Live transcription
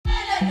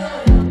Good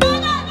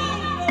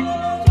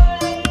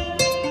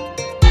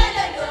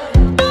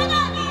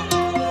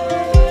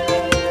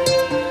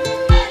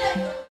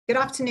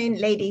afternoon,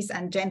 ladies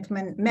and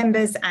gentlemen,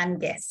 members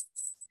and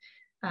guests.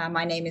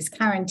 My name is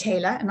Karen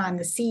Taylor and I'm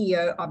the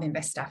CEO of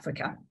Invest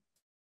Africa.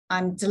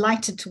 I'm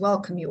delighted to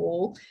welcome you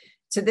all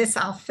to this,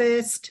 our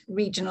first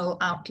regional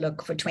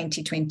outlook for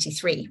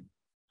 2023.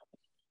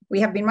 We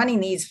have been running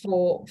these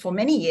for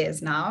many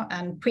years now,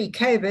 and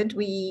pre-COVID,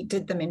 we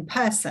did them in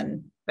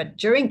person. But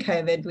during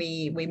COVID,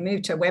 we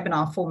moved to a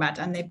webinar format,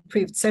 and they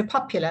proved so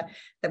popular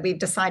that we've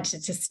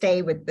decided to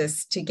stay with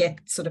this to get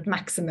sort of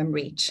maximum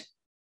reach.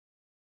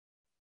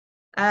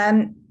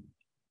 The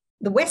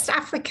West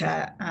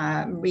Africa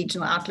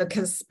regional outlook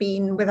has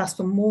been with us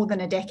for more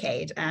than a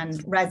decade,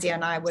 and Razia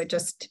and I were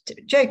just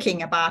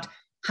joking about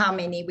how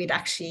many we'd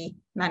actually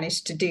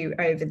managed to do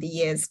over the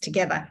years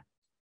together.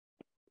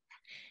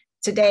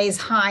 Today's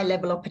high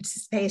level of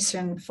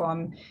participation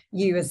from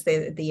you as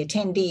the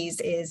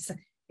attendees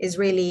is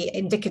really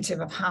indicative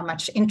of how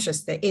much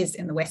interest there is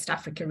in the West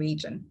Africa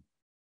region.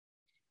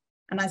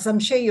 And as I'm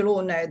sure you'll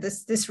all know,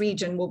 this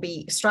region will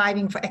be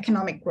striving for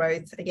economic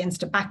growth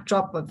against a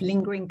backdrop of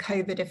lingering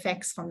COVID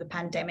effects from the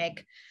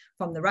pandemic,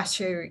 from the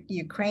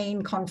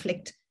Russia-Ukraine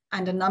conflict,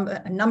 and a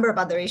number of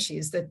other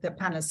issues that the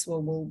panelists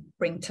will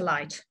bring to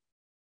light.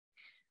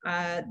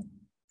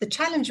 The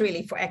challenge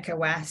really for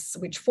ECOWAS,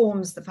 which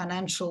forms the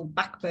financial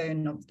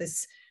backbone of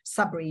this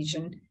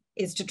sub-region,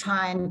 is to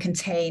try and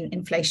contain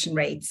inflation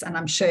rates, and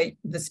I'm sure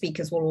the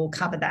speakers will all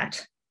cover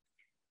that,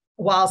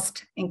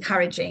 whilst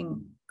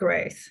encouraging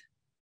growth.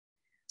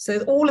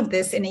 So all of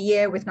this in a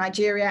year with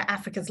Nigeria,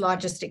 Africa's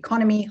largest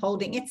economy,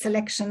 holding its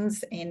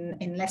elections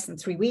in less than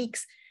 3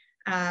 weeks,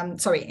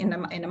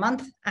 in a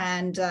month,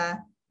 and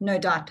no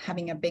doubt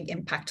having a big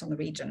impact on the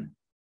region.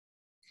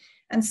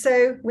 And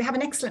so we have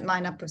an excellent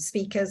lineup of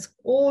speakers,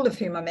 all of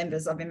whom are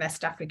members of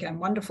Invest Africa and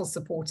wonderful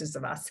supporters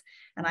of us.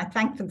 And I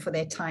thank them for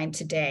their time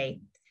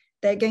today.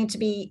 They're going to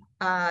be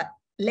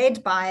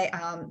led by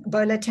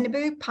Bola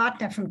Tinubu,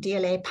 partner from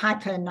DLA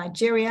Piper in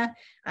Nigeria,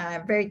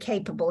 very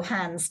capable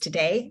hands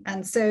today.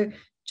 And so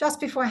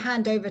just before I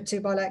hand over to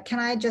Bola, can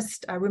I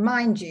just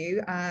remind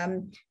you,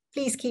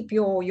 please keep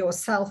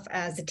yourself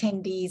as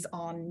attendees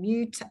on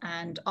mute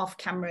and off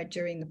camera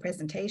during the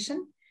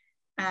presentation.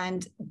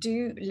 And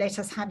do let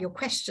us have your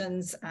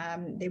questions.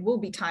 There will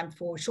be time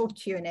for short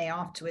Q&A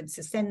afterwards,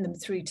 so send them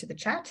through to the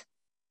chat.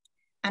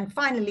 And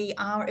finally,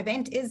 our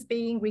event is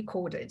being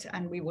recorded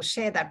and we will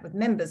share that with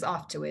members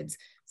afterwards.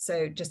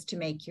 So just to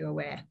make you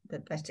aware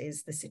that that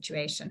is the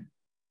situation.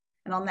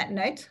 And on that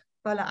note,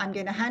 Bola, I'm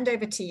going to hand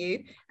over to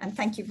you and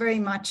thank you very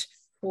much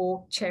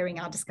for chairing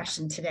our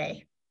discussion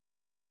today.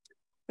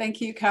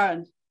 Thank you,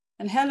 Karen.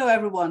 And hello,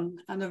 everyone,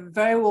 and a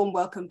very warm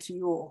welcome to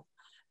you all.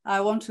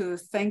 I want to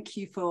thank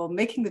you for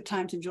making the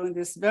time to join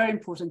this very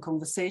important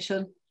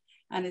conversation.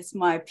 And it's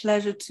my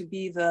pleasure to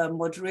be the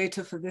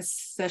moderator for this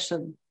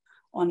session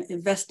on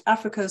Invest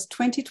Africa's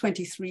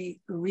 2023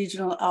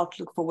 Regional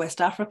Outlook for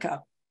West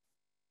Africa.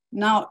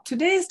 Now,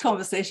 today's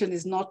conversation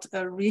is not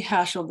a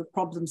rehash of the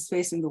problems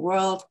facing the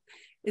world.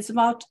 It's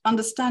about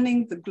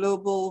understanding the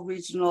global,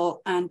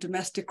 regional, and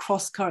domestic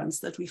cross-currents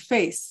that we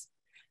face.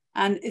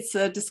 And it's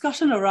a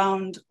discussion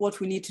around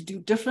what we need to do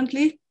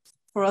differently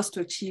for us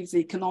to achieve the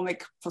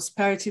economic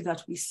prosperity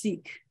that we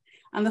seek.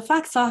 And the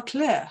facts are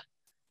clear.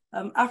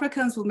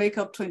 Africans will make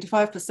up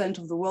 25%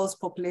 of the world's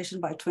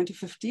population by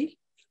 2050.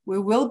 We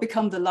will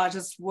become the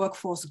largest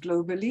workforce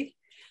globally.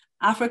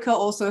 Africa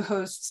also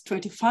hosts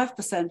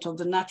 25% of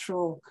the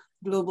natural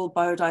global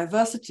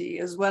biodiversity,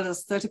 as well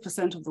as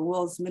 30% of the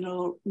world's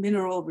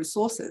mineral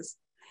resources.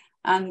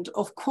 And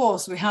of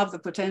course, we have the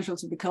potential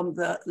to become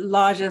the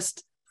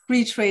largest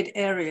free trade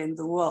area in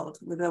the world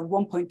with a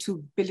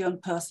 1.2 billion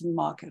person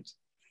market.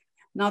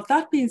 Now,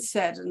 that being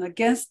said, and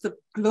against the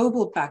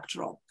global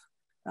backdrop,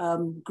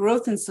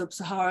 growth in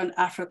sub-Saharan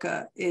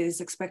Africa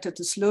is expected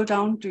to slow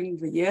down during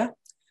the year,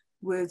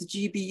 with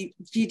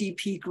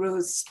GDP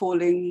growth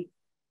falling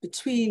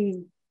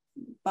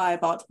by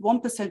about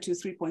 1% to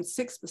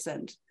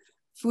 3.6%.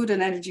 Food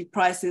and energy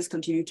prices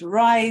continue to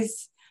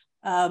rise,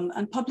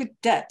 and public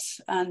debt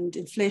and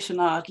inflation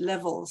are at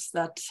levels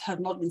that have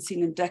not been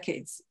seen in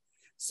decades.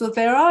 So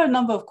there are a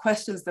number of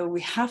questions that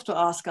we have to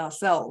ask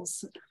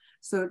ourselves.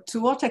 So to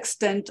what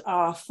extent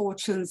are our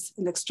fortunes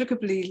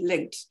inextricably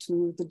linked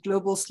to the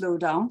global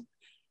slowdown?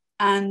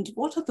 And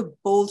what are the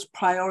bold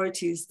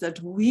priorities that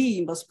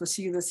we must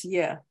pursue this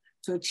year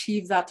to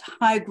achieve that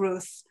high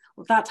growth,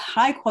 or that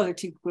high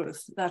quality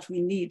growth that we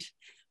need,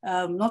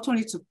 not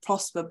only to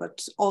prosper,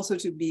 but also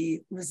to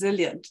be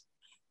resilient?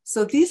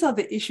 So these are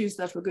the issues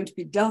that we're going to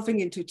be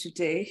delving into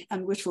today,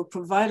 and which will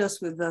provide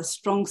us with a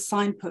strong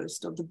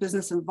signpost of the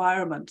business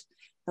environment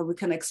that we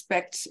can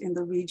expect in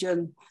the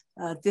region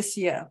this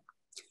year.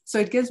 So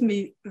it gives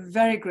me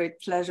very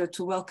great pleasure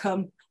to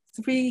welcome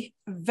three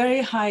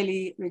very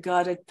highly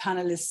regarded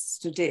panelists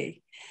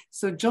today.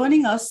 So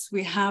joining us,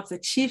 we have the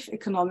Chief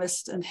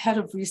Economist and Head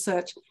of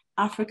Research,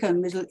 Africa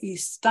and Middle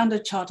East,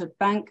 Standard Chartered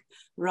Bank,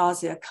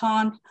 Razia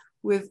Khan,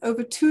 with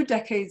over 2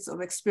 decades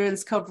of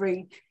experience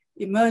covering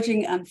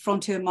emerging and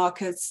frontier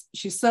markets.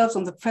 She serves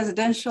on the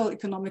Presidential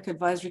Economic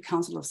Advisory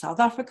Council of South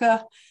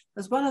Africa,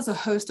 as well as a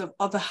host of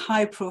other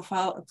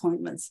high-profile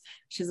appointments.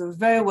 She's a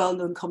very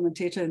well-known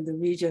commentator in the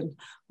region.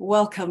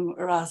 Welcome,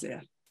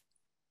 Razia.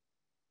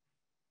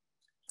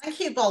 Thank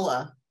you,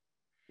 Bola.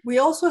 We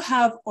also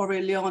have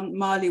Aurelian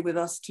Mali with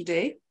us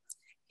today.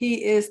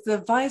 He is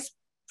the Vice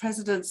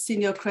President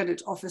Senior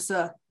Credit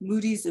Officer,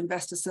 Moody's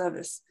Investor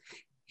Service.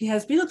 He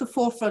has been at the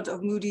forefront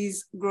of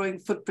Moody's growing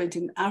footprint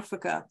in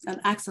Africa and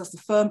acts as the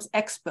firm's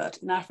expert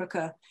in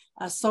Africa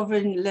as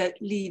sovereign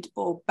lead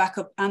or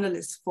backup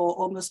analyst for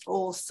almost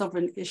all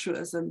sovereign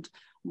issuers and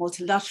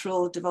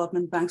multilateral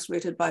development banks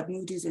rated by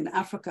Moody's in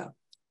Africa.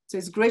 So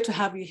it's great to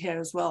have you here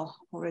as well,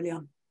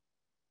 Aurelian.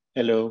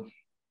 Hello.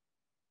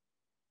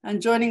 And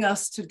joining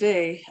us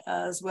today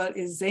as well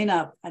is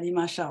Zainab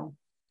Animasham.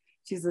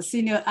 She's a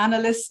senior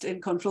analyst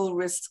in Control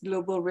Risk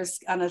Global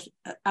Risk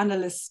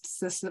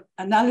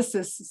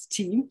Analysis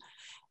team,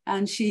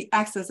 and she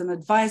acts as an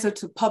advisor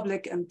to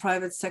public and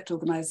private sector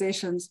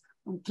organizations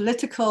on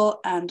political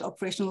and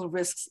operational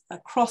risks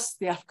across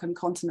the African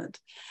continent.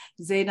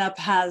 Zainab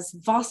has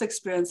vast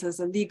experience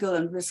as a legal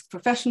and risk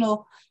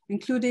professional,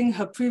 including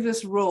her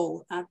previous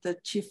role at the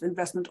Chief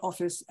Investment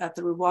Office at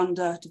the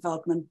Rwanda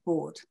Development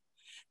Board.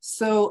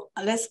 So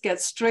let's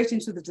get straight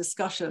into the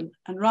discussion.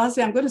 And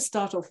Razia, I'm going to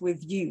start off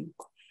with you.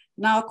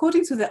 Now,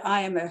 according to the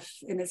IMF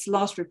in its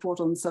last report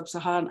on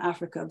sub-Saharan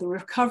Africa, the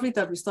recovery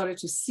that we started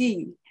to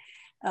see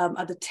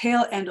at the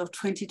tail end of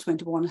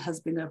 2021 has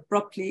been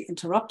abruptly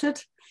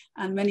interrupted,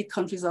 and many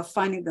countries are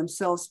finding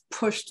themselves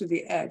pushed to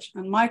the edge.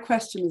 And my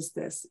question is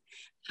this: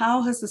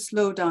 how has the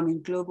slowdown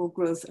in global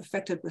growth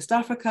affected West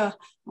Africa?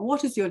 And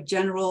what is your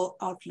general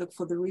outlook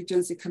for the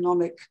region's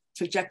economic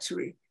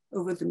trajectory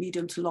over the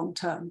medium to long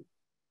term?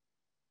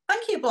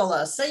 Thank you,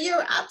 Bola. So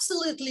you're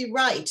absolutely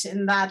right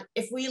in that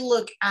if we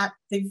look at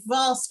the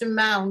vast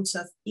amount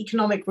of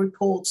economic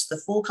reports,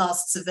 the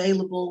forecasts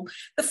available,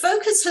 the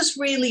focus has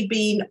really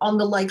been on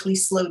the likely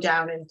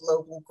slowdown in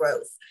global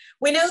growth.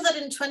 We know that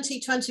in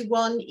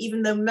 2021,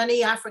 even though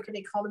many African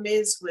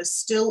economies were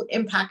still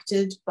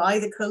impacted by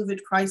the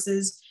COVID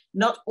crisis,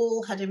 not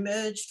all had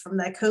emerged from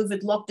their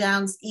COVID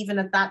lockdowns. Even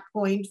at that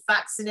point,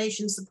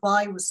 vaccination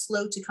supply was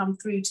slow to come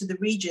through to the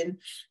region.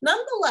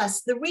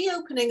 Nonetheless, the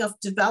reopening of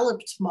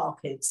developed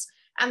markets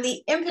and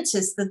the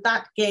impetus that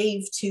that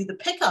gave to the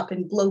pickup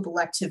in global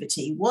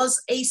activity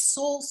was a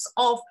source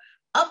of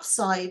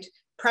upside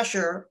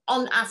pressure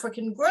on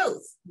African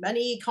growth.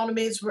 Many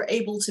economies were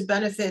able to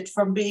benefit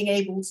from being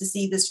able to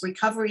see this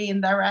recovery in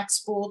their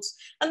exports,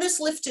 and this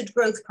lifted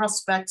growth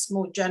prospects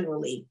more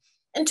generally.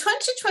 In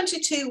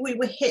 2022, we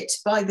were hit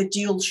by the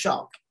dual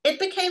shock. It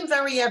became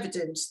very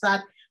evident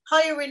that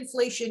higher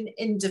inflation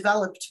in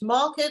developed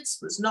markets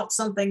was not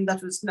something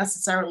that was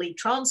necessarily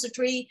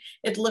transitory.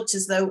 It looked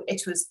as though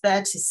it was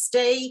there to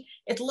stay.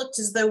 It looked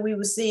as though we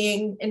were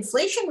seeing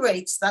inflation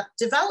rates that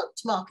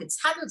developed markets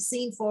hadn't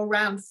seen for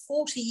around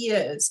 40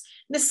 years,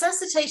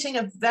 necessitating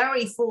a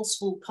very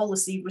forceful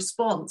policy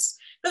response.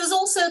 There was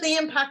also the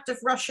impact of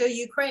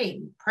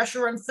Russia-Ukraine,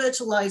 pressure on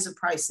fertilizer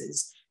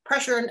prices,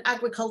 pressure on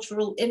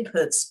agricultural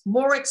inputs,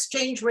 more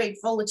exchange rate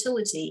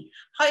volatility,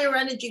 higher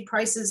energy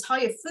prices,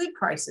 higher food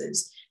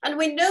prices. And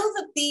we know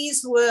that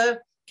these were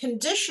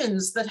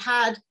conditions that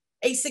had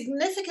a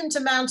significant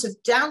amount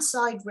of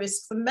downside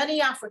risk for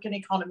many African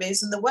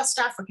economies, and the West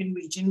African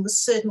region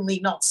was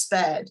certainly not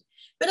spared.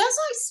 But as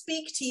I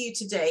speak to you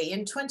today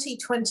in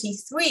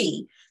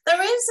 2023,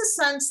 there is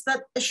a sense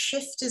that a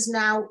shift is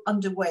now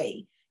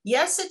underway.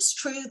 Yes, it's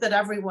true that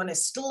everyone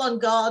is still on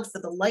guard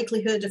for the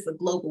likelihood of a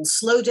global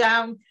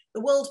slowdown.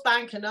 The World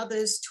Bank and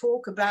others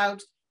talk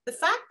about the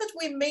fact that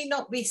we may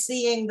not be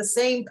seeing the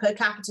same per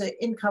capita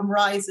income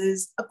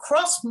rises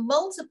across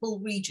multiple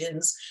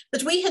regions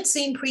that we had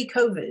seen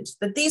pre-COVID,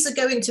 that these are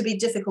going to be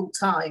difficult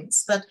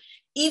times, that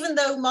even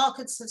though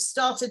markets have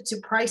started to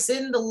price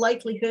in the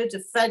likelihood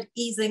of Fed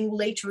easing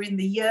later in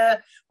the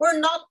year, we're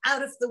not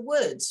out of the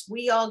woods.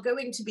 We are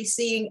going to be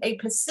seeing a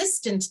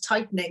persistent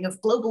tightening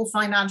of global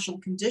financial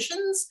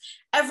conditions.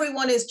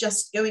 Everyone is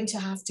just going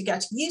to have to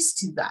get used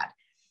to that.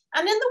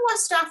 And in the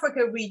West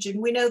Africa region,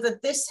 we know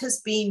that this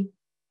has been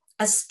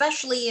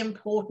especially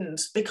important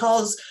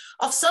because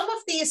of some of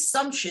the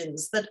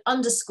assumptions that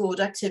underscored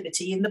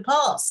activity in the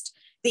past.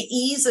 The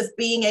ease of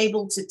being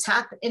able to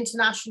tap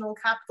international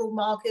capital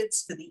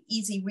markets for the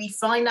easy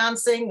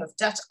refinancing of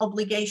debt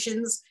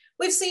obligations.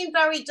 We've seen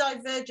very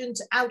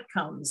divergent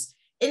outcomes.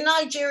 In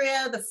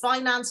Nigeria, the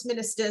finance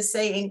minister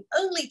saying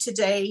only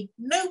today,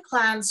 no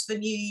plans for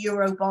new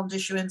Eurobond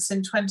issuance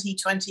in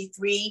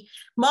 2023.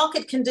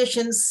 Market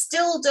conditions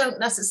still don't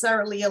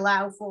necessarily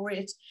allow for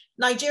it.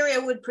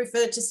 Nigeria would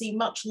prefer to see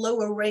much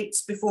lower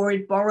rates before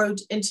it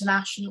borrows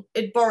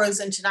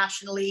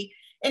internationally.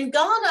 In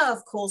Ghana,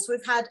 of course,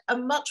 we've had a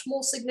much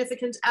more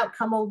significant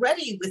outcome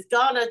already, with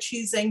Ghana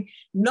choosing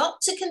not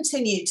to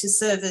continue to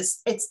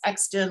service its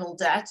external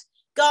debt.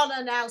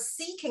 Ghana now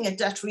seeking a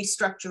debt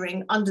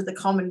restructuring under the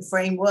common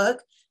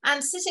framework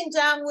and sitting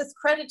down with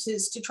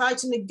creditors to try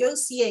to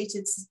negotiate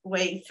its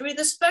way through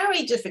this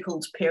very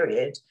difficult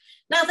period.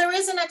 Now, there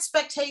is an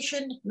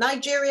expectation,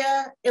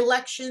 Nigeria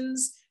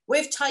elections,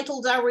 we've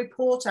titled our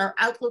report, our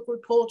outlook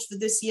report for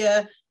this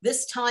year,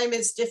 This Time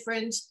is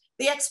Different.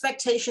 The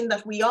expectation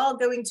that we are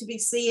going to be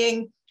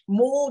seeing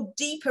more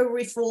deeper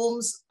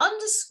reforms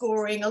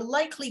underscoring a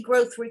likely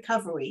growth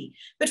recovery.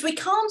 But we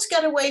can't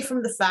get away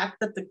from the fact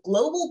that the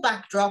global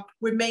backdrop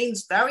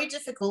remains very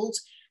difficult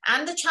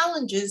and the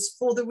challenges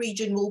for the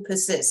region will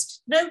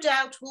persist. No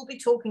doubt we'll be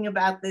talking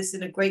about this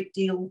in a great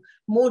deal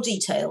more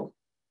detail.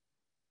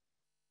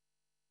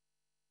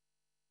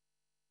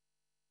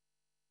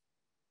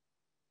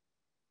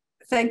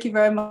 Thank you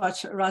very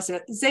much,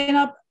 Razia.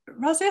 Zainab,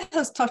 Razia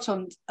has touched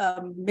on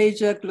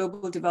major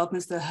global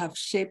developments that have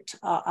shaped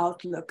our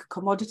outlook: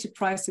 commodity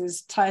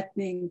prices,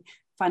 tightening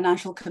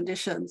financial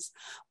conditions.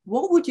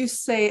 What would you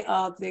say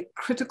are the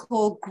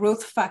critical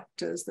growth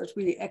factors that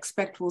we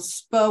expect will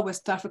spur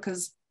West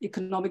Africa's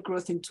economic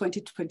growth in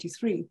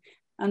 2023?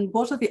 And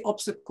what are the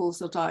obstacles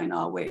that are in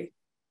our way?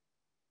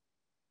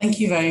 Thank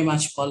you very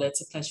much, Paula.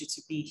 It's a pleasure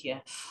to be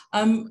here.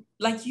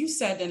 Like you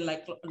said, and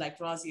like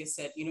Razia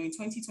said, in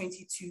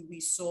 2022,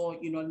 we saw,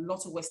 a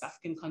lot of West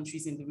African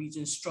countries in the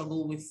region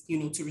struggle with,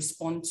 to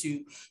respond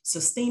to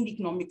sustained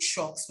economic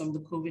shocks from the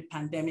COVID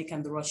pandemic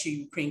and the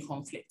Russia-Ukraine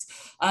conflict.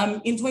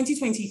 In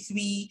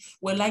 2023,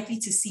 we're likely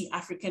to see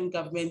African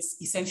governments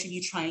essentially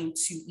trying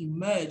to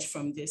emerge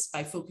from this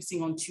by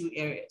focusing on two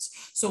areas.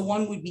 So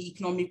one would be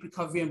economic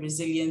recovery and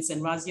resilience,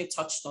 and Razia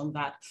touched on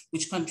that,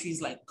 which countries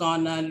like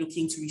Ghana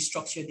looking to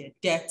restructure their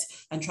debt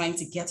and trying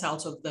to get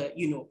out of the,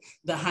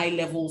 the high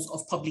levels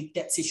of public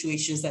debt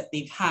situations that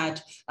they've had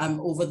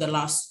over the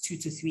last 2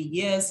 to 3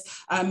 years.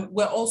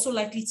 We're also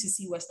likely to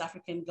see West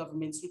African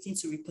governments looking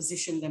to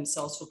reposition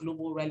themselves for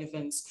global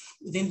relevance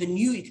within the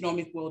new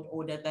economic world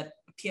order that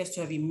appears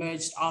to have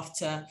emerged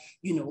after,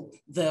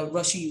 the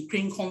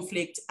Russia-Ukraine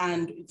conflict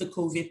and the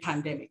COVID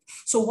pandemic.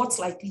 So what's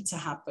likely to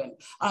happen?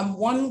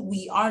 One,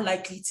 we are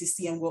likely to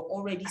see, and we're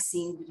already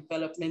seeing the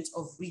development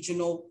of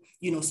regional,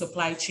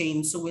 supply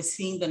chains. So we're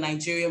seeing the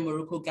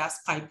Nigeria-Morocco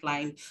gas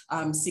pipeline,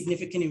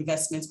 significant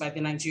investments by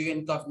the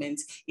Nigerian government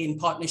in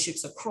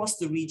partnerships across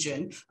the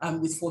region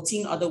with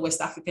 14 other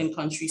West African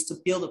countries to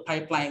build a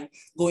pipeline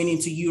going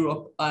into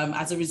Europe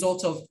as a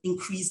result of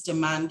increased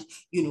demand,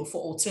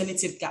 for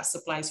alternative gas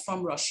supplies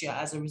from Russia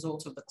as a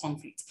result of the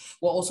conflict.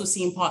 We're also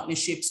seeing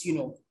partnerships,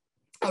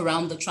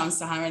 around the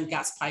trans-Saharan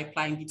gas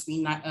pipeline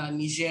between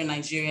Niger,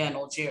 Nigeria, and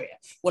Algeria.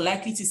 We're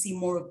likely to see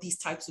more of these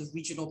types of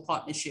regional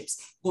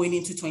partnerships going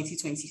into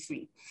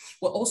 2023.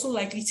 We're also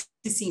likely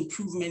to see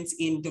improvements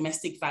in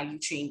domestic value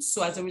chains.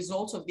 So as a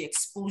result of the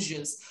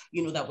exposures,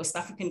 that West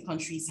African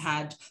countries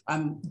had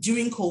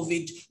during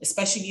COVID,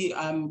 especially,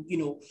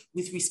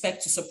 with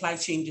respect to supply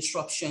chain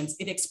disruptions,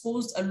 it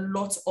exposed a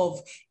lot of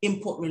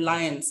import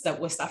reliance that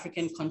West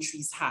African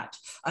countries had.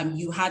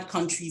 You had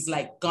countries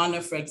like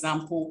Ghana, for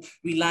example,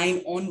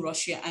 relying on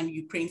Russia and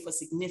Ukraine for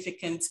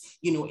significant,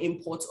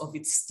 imports of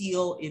its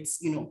steel,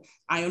 its,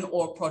 iron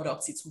ore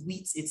products, its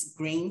wheat, its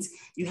grains.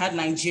 You had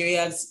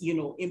Nigeria's,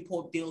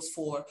 import bills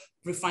for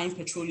refined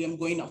petroleum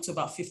going up to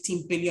about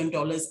 $15 billion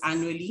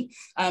annually.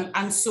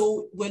 And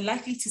so we're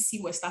likely to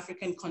see West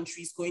African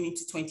countries going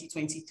into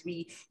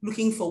 2023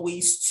 looking for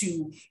ways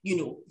to,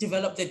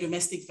 develop their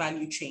domestic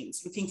value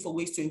chains, looking for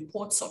ways to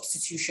import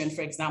substitution,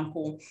 for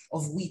example,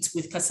 of wheat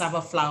with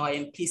cassava flour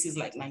in places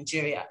like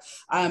Nigeria.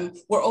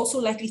 We're also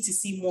likely to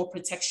see more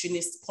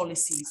protectionist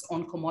policies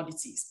on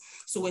commodities.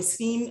 So we're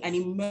seeing an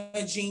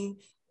emerging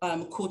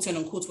quote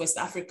unquote West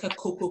Africa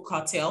cocoa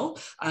cartel.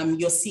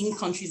 You're seeing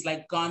countries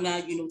like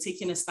Ghana,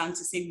 taking a stand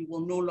to say we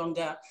will no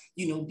longer,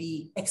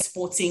 be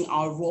exporting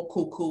our raw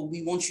cocoa.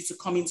 We want you to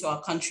come into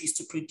our countries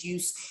to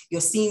produce.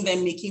 You're seeing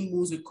them making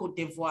moves with Côte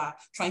d'Ivoire,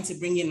 trying to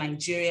bring in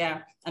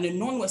Nigeria and a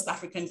non-West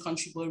African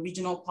country, but a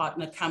regional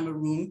partner,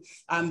 Cameroon.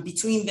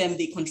 Between them,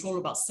 they control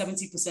about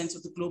 70%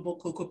 of the global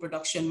cocoa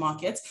production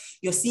market.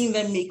 You're seeing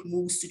them make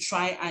moves to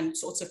try and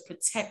sort of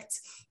protect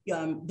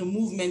the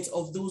movement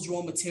of those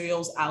raw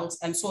materials out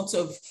and sort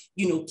of,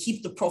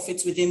 keep the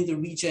profits within the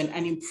region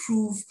and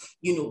improve,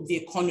 the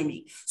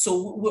economy.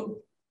 So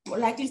we're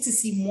likely to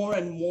see more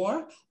and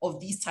more of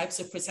these types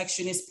of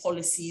protectionist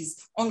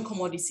policies on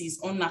commodities,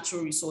 on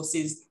natural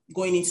resources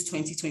going into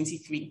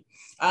 2023.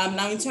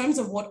 Now, in terms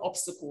of what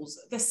obstacles,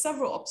 there's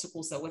several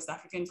obstacles that West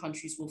African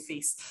countries will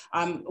face.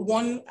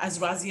 One, as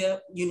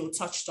Razia,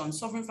 touched on,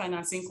 sovereign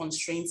financing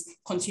constraints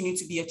continue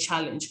to be a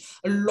challenge.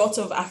 A lot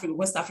of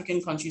West African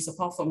countries,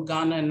 apart from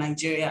Ghana and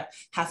Nigeria,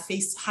 have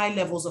faced high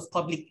levels of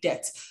public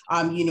debt,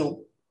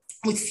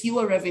 with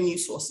fewer revenue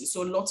sources.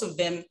 So a lot of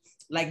them,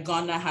 like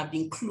Ghana, have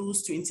been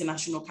closed to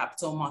international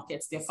capital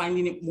markets. They're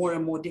finding it more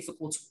and more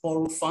difficult to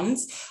borrow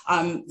funds.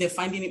 They're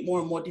finding it more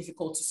and more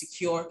difficult to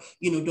secure,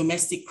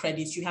 domestic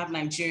credits. You have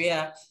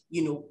Nigeria,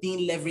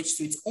 being leveraged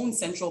to its own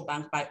central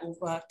bank by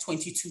over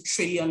 22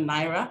 trillion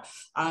naira.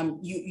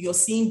 You're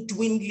seeing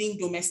dwindling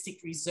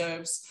domestic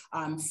reserves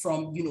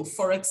from,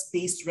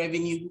 forex-based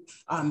revenue,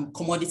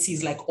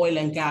 commodities like oil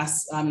and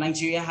gas.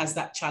 Nigeria has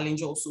that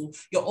challenge also.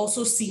 You're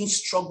also seeing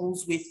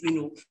struggles with,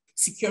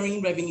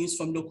 securing revenues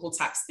from local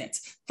tax net.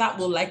 That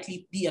will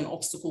likely be an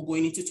obstacle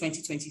going into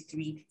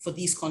 2023 for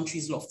these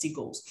countries' lofty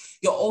goals.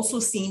 You're also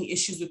seeing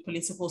issues with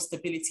political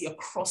stability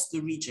across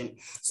the region.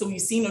 So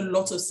we've seen a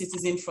lot of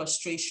citizen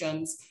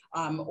frustrations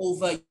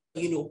over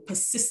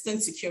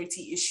persistent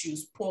security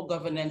issues, poor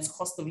governance,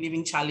 cost of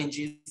living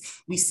challenges.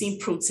 We've seen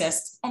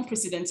protests,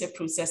 unprecedented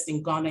protests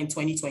in Ghana in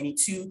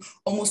 2022,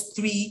 almost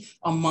 3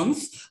 a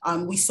month.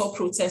 We saw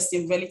protests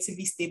in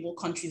relatively stable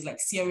countries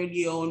like Sierra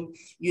Leone,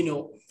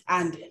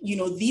 and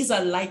these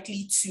are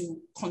likely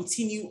to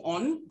continue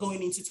on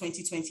going into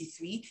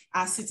 2023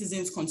 as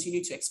citizens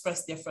continue to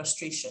express their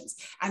frustrations.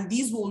 And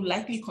these will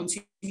likely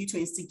continue to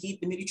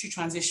instigate the military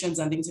transitions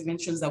and the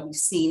interventions that we've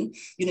seen,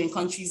 in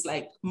countries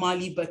like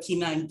Mali,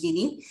 Burkina, and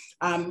Guinea.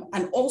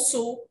 And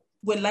also,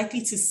 we're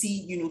likely to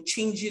see,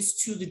 changes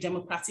to the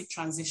democratic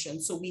transition.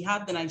 So we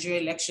have the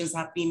Nigeria elections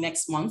happening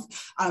next month,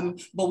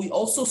 but we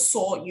also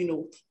saw,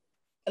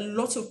 a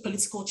lot of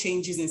political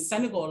changes in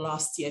Senegal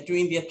last year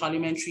during their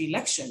parliamentary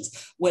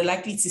elections. We're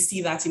likely to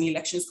see that in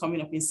elections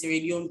coming up in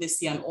Sierra Leone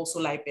this year and also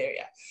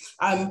Liberia.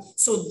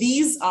 So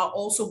these are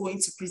also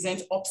going to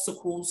present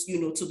obstacles,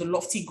 to the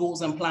lofty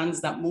goals and plans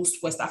that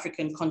most West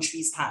African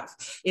countries have.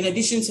 In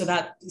addition to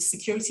that, the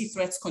security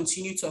threats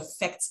continue to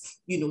affect,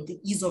 the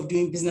ease of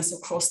doing business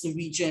across the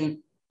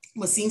region.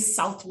 We're seeing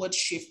southward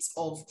shifts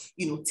of,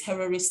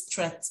 terrorist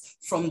threats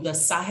from the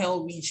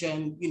Sahel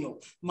region,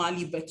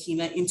 Mali,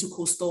 Burkina, into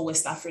coastal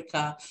West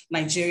Africa,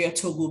 Nigeria,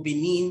 Togo,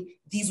 Benin.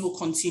 These will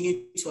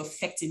continue to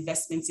affect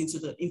investments into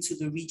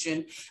the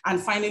region.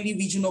 And finally,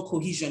 regional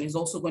cohesion is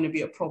also going to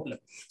be a problem.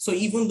 So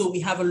even though we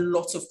have a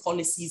lot of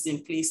policies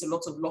in place, a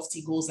lot of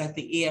lofty goals like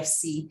the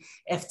AFC,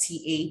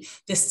 FTA,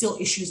 there's still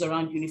issues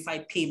around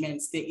unified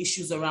payments. There are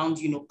issues around,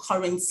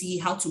 currency,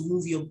 how to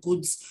move your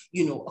goods,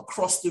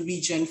 across the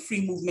region,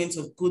 free movement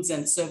of goods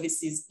and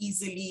services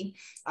easily,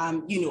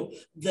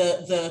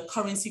 the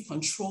currency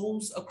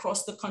controls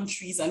across the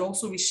countries, and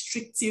also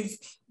restrictive,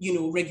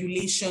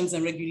 regulations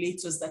and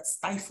regulators that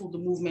stifle the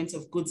movement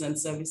of goods and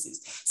services.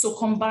 So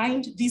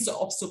combined, these are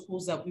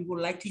obstacles that we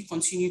will likely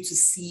continue to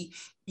see,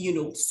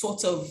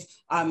 sort of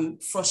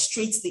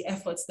frustrate the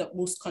efforts that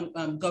most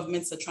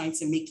governments are trying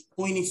to make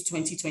going into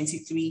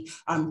 2023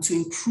 to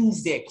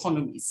improve their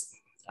economies.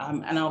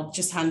 And I'll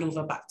just hand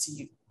over back to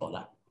you,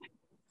 Bola.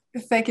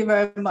 Thank you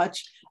very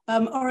much.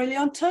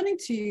 Aurélien, turning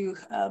to you,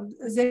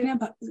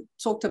 Zeynep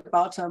talked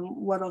about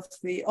one of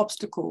the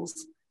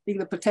obstacles being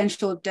the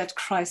potential debt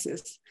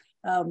crisis.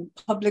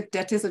 Public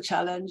debt is a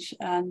challenge,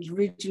 and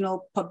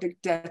regional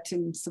public debt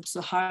in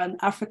sub-Saharan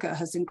Africa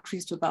has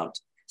increased to about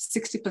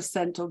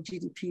 60% of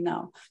GDP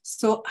now.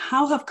 So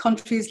how have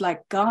countries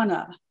like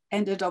Ghana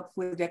ended up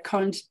with their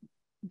current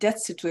debt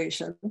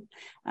situation,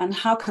 and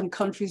how can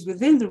countries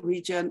within the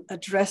region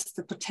address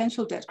the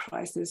potential debt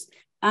crisis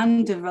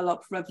and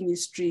develop revenue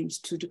streams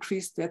to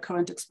decrease their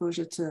current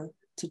exposure to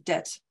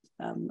debt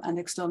and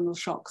external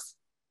shocks?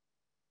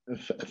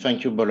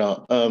 Thank you,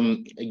 Bola.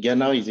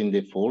 Ghana is in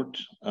default.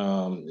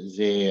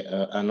 They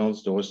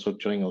announced the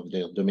restructuring of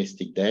their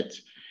domestic debt,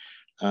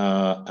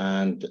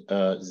 and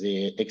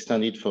they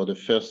extended for the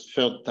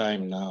third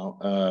time now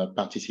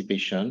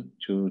participation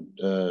to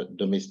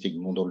domestic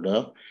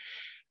bondholder.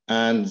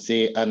 And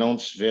they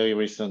announced very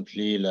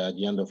recently, at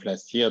the end of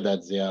last year,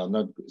 that they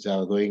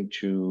are going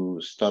to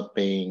stop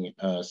paying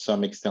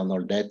some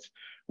external debt,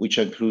 which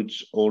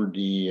includes all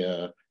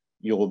the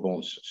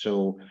Eurobonds.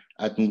 So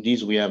at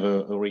Moody's, we have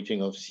a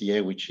rating of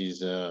CA, which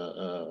is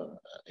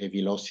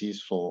heavy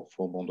losses for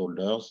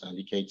bondholders,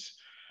 indicates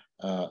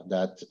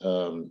that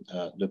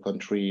the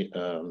country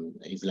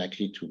is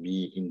likely to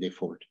be in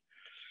default.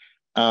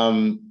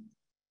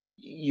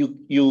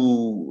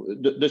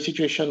 The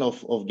situation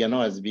of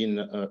Ghana has been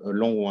a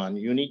long one.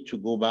 You need to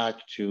go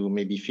back to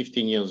maybe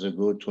 15 years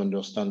ago to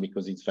understand,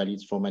 because it's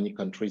valid for many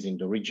countries in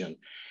the region.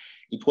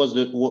 It was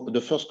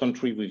the first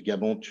country with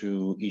Gabon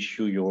to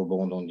issue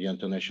Eurobond on the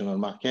international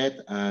market,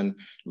 and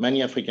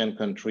many African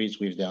countries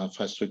with their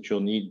infrastructure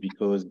need,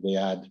 because they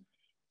had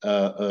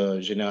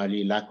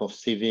generally lack of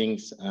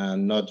savings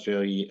and not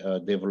very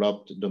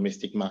developed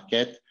domestic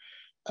market,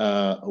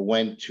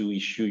 went to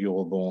issue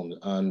Eurobond,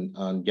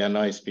 and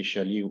Ghana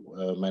especially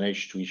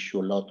managed to issue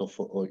a lot of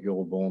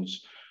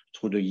Eurobonds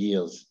through the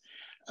years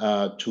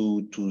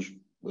to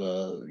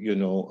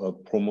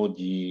promote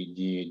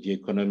the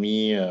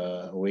economy,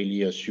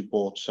 really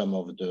support some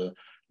of the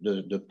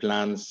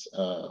plans,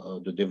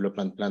 the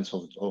development plans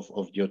of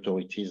the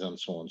authorities and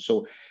so on.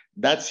 So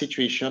that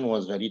situation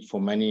was valid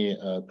for many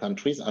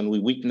countries, and we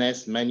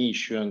witnessed many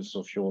issuance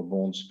of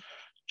Eurobonds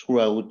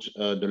throughout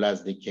the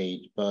last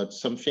decade. But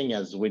something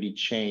has really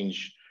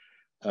changed.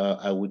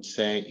 I would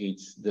say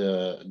it's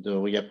the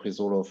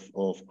reappraisal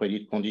of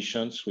credit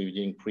conditions with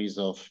the increase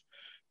of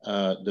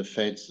the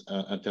Fed's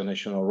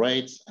international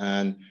rates.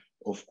 And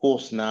of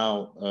course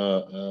now,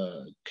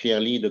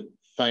 clearly the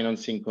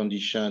financing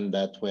conditions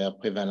that were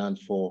prevalent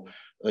for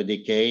a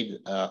decade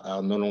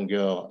are no longer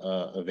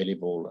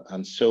available.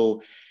 And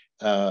so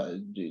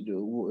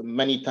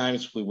many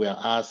times we were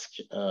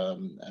asked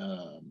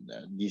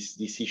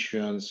this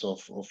issuance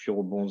of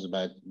Eurobonds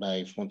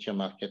by frontier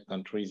market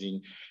countries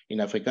in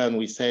Africa, and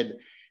we said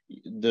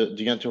the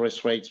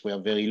interest rates were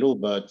very low,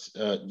 but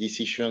these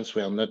issuance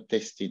were not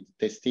tested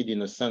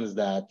in a sense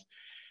that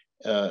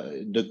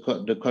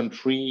the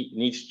country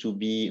needs to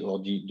be, or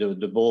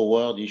the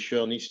borrower, the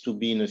issuer needs to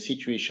be in a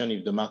situation,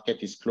 if the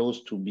market is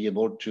closed, to be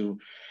able to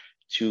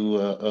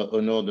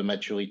honor the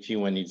maturity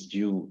when it's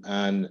due.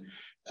 And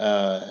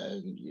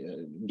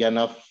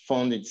Ghana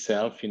found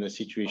itself in a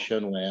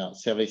situation where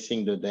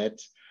servicing the debt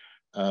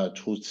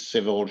through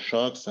several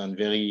shocks and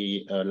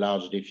very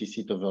large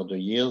deficit over the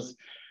years,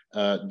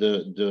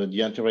 the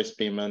interest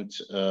payment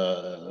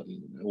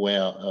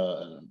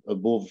were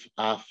above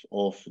half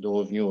of the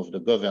revenue of the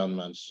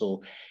government.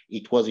 So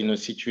it was in a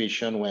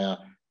situation where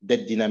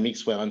debt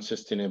dynamics were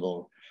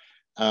unsustainable.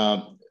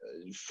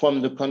 From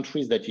the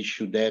countries that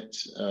issued debt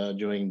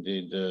during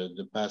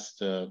the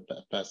past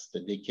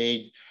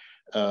decade,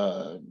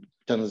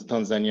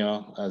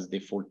 Tanzania has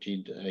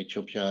defaulted,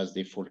 Ethiopia has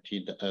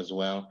defaulted as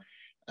well.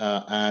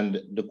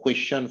 And the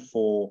question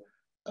for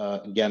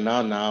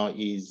Ghana now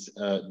is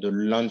the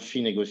loan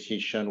fee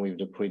negotiation with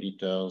the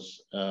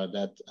creditors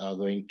that are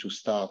going to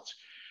start.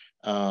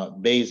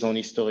 Based on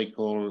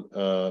historical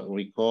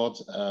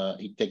records,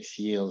 it takes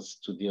years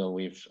to deal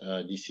with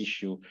this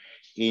issue.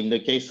 In the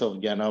case of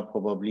Ghana,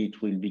 probably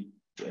it will be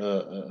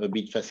a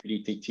bit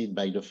facilitated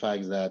by the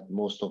fact that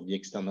most of the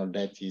external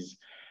debt is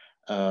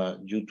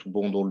due to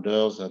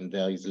bondholders, and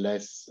there is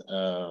less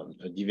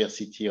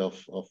diversity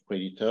of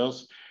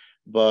creditors.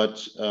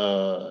 But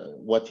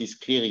what is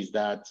clear is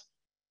that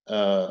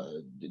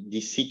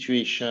this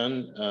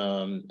situation,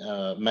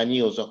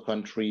 many other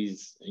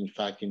countries, in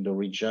fact, in the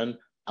region,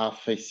 are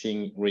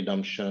facing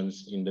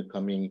redemptions in the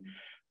coming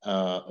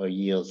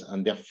years.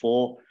 And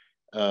therefore,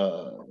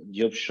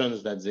 the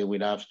options that they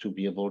will have to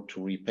be able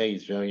to repay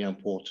is very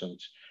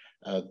important.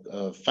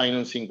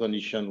 Financing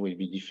conditions will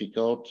be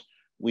difficult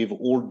with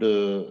all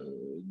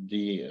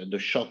the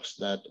shocks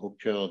that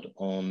occurred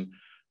on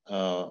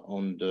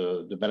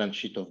the balance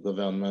sheet of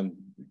government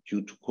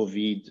due to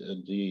COVID.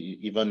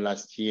 Even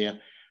last year,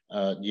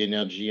 the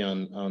energy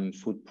and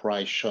food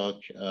price shock,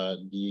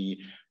 the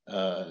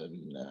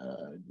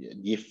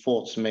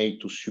efforts made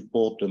to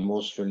support the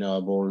most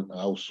vulnerable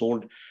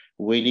household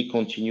really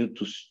continue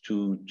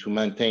to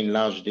maintain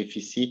large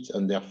deficits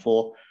and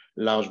therefore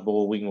large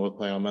borrowing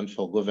requirement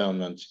for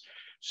governments.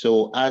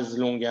 So as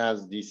long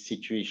as this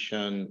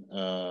situation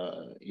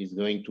is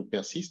going to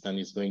persist and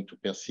is going to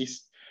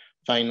persist,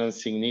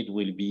 financing need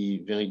will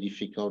be very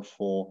difficult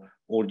for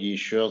all the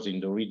issuers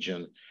in the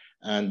region.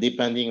 And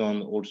depending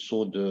on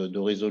also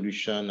the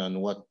resolution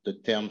and what the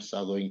terms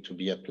are going to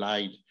be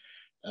applied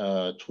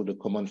through the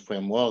common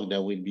framework,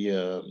 there will be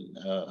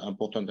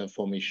important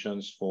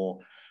information for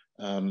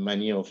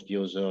many of the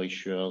other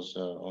issuers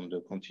on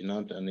the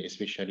continent, and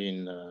especially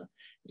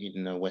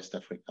in West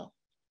Africa.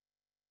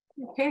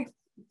 Okay.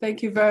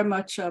 Thank you very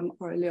much,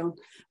 Aurélien.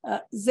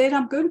 Zaid,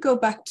 I'm going to go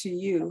back to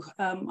you.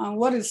 And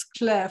what is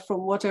clear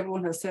from what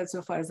everyone has said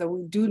so far is that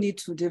we do need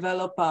to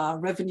develop our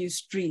revenue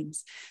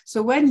streams.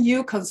 So when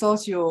you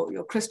consult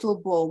your crystal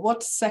ball,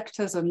 what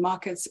sectors and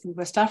markets in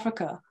West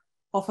Africa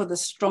offer the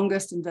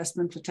strongest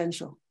investment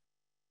potential?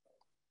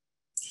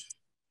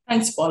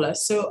 Thanks, Paula.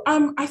 So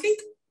I think,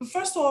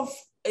 first off,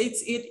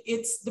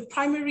 it's the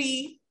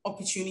primary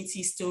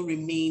opportunities still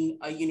remain,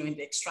 in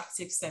the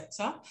extractive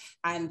sector,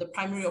 and the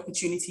primary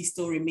opportunities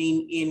still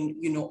remain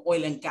in,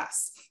 oil and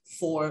gas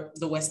for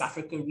the West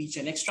Africa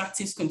region.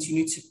 Extractives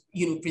continue to,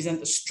 present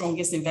the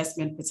strongest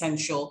investment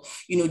potential,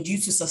 due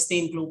to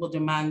sustained global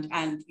demand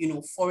and,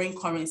 foreign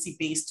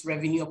currency-based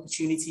revenue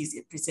opportunities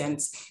it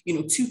presents,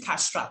 to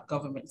cash-strapped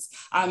governments.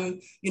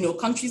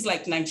 Countries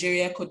like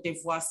Nigeria, Cote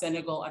d'Ivoire,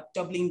 Senegal are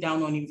doubling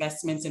down on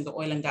investments in the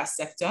oil and gas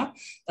sector.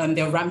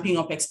 They're ramping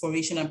up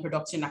exploration and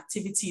production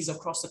activities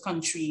across the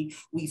country.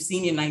 We've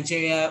seen in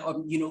Nigeria,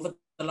 over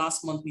the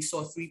last month, we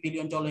saw a $3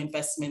 billion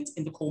investment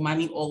in the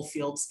Kolmani oil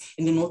fields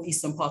in the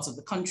northeastern parts of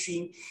the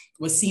country.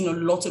 We're seeing a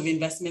lot of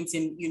investments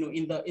in,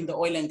 in the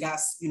oil and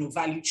gas,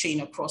 value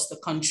chain across the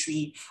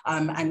country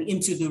and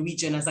into the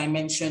region, as I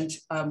mentioned,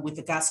 with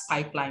the gas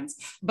pipelines.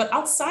 But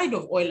outside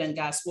of oil and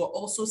gas, we're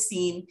also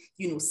seeing,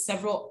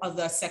 several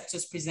other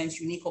sectors present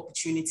unique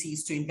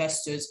opportunities to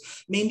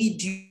investors, mainly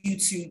due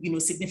to,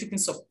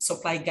 significant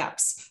supply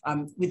gaps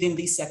within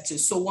these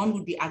sectors. So one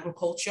would be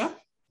agriculture.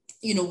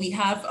 We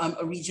have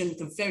a region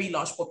with a very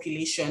large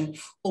population,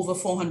 over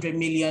 400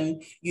 million,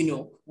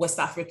 West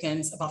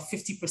Africans. About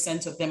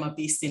 50% of them are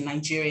based in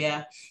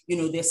Nigeria.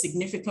 There's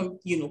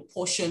significant,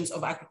 portions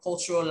of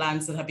agricultural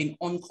lands that have been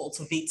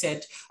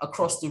uncultivated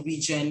across the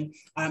region.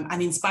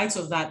 And in spite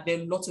of that, there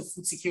are lots of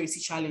food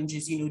security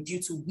challenges, due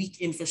to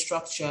weak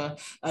infrastructure,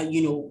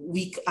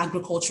 weak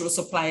agricultural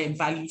supply and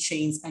value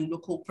chains, and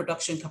local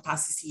production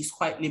capacity is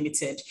quite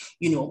limited,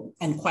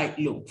 and quite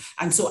low.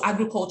 And so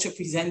agriculture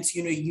presents,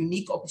 a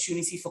unique opportunity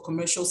opportunity for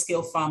commercial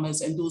scale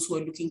farmers and those who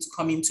are looking to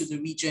come into the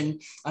region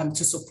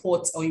to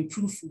support or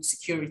improve food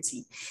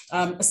security.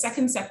 A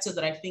second sector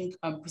that I think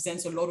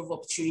presents a lot of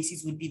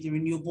opportunities would be the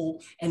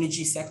renewable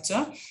energy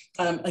sector.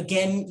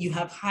 Again, you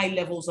have high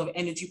levels of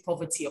energy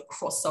poverty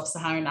across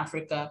sub-Saharan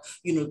Africa.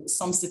 You know,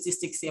 some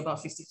statistics say about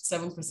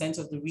 57%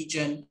 of the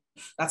region,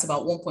 that's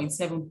about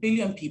 1.7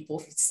 billion people,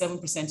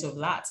 57% of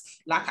that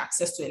lack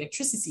access to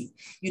electricity,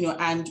 you know,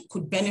 and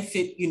could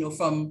benefit, you know,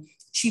 from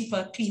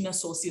cheaper, cleaner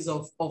sources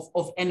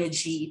of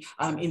energy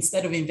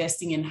instead of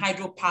investing in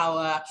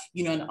hydropower,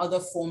 you know, and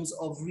other forms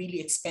of really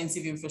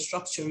expensive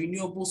infrastructure.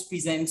 Renewables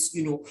presents,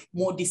 you know,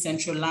 more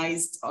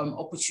decentralized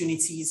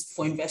opportunities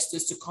for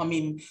investors to come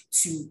in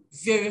to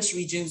various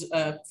regions,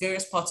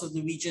 various parts of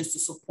the regions to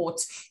support,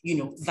 you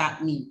know,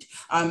 that need.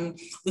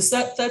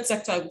 The third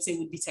sector I would say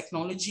would be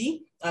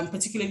technology,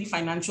 particularly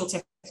financial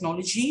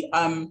technology.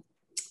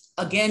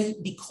 Again,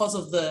 because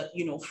of the,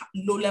 you know,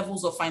 low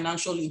levels of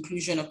financial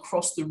inclusion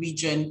across the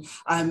region,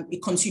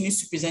 it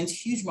continues to present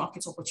huge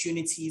market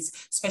opportunities,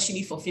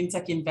 especially for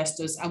fintech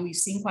investors. And we've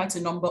seen quite a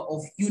number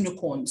of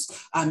unicorns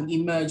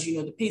emerge. You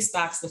know, the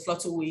Paystacks, the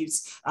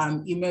Flutterwaves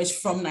emerge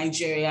from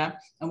Nigeria,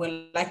 and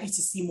we're likely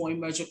to see more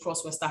emerge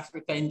across West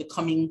Africa in the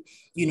coming,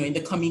 you know, in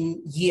the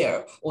coming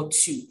year or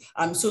two.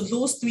 So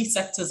those three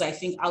sectors, I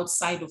think,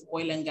 outside of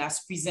oil and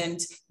gas,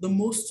 present the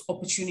most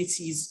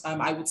opportunities,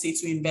 I would say,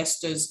 to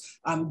investors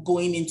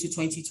going into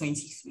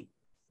 2023.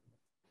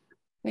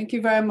 Thank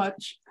you very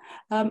much.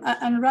 And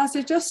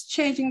Razia, just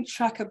changing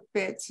track a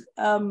bit,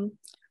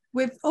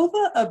 with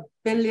over 1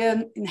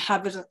 billion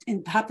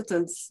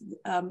inhabitants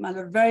and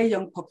a very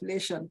young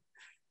population,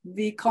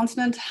 the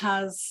continent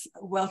has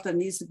wealth that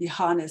needs to be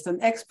harnessed.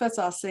 And experts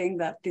are saying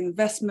that the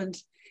investment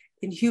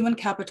in human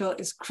capital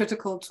is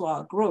critical to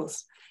our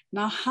growth.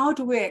 Now, how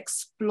do we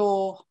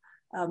explore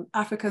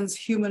Africans'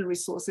 human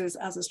resources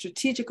as a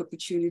strategic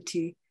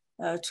opportunity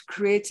to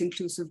create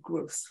inclusive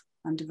growth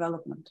and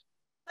development?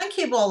 Thank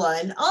you,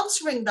 Bola. In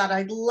answering that,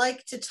 I'd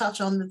like to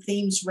touch on the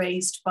themes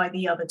raised by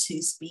the other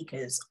two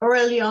speakers.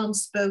 Aurélien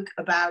spoke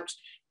about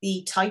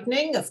the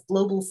tightening of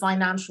global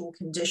financial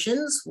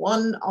conditions.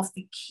 One of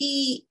the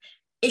key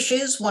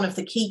issues, one of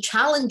the key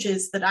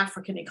challenges that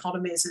African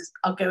economies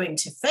are going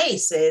to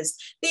face is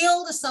the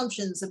old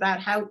assumptions about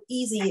how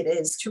easy it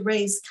is to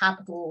raise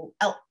capital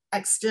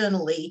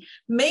externally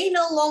may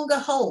no longer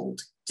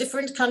hold.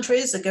 Different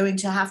countries are going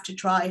to have to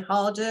try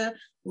harder,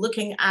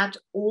 looking at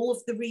all of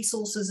the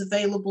resources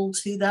available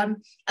to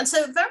them. And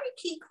so a very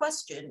key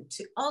question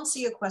to answer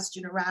your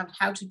question around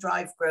how to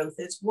drive growth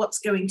is what's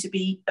going to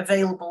be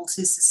available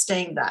to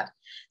sustain that.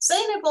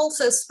 Zeynep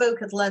also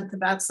spoke at length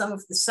about some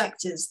of the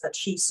sectors that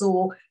she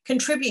saw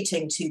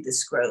contributing to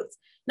this growth.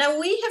 Now,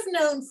 we have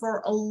known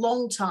for a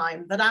long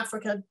time that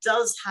Africa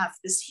does have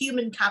this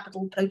human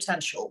capital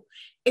potential.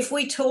 If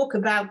we talk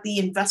about the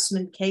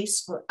investment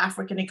case for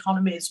African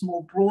economies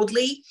more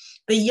broadly,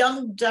 the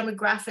young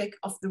demographic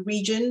of the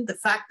region, the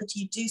fact that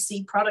you do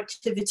see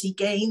productivity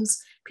gains,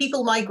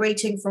 people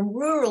migrating from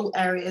rural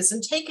areas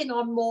and taking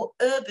on more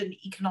urban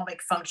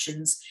economic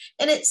functions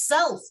in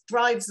itself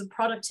drives a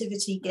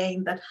productivity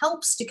gain that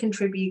helps to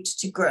contribute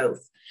to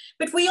growth.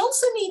 But we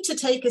also need to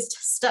take a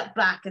step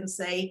back and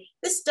say,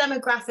 this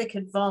demographic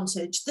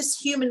advantage, this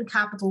human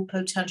capital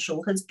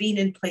potential has been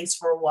in place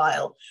for a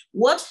while.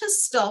 What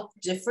has stopped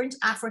different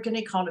African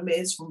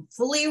economies from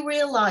fully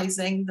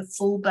realizing the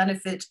full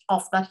benefit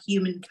of that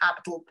human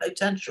capital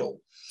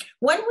potential?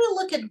 When we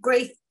look at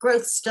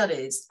growth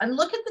studies and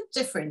look at the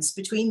difference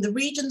between the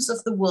regions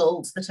of the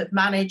world that have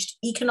managed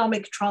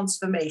economic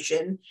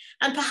transformation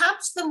and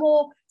perhaps the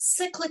more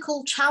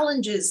cyclical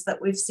challenges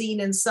that we've seen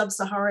in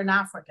sub-Saharan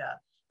Africa,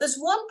 there's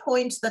one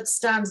point that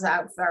stands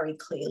out very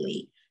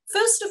clearly.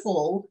 First of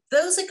all,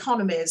 those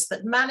economies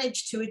that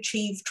manage to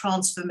achieve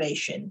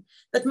transformation,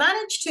 that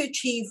manage to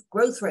achieve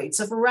growth rates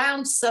of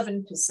around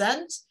 7%,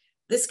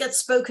 this gets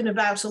spoken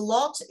about a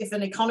lot. If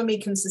an economy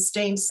can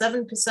sustain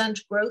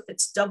 7% growth,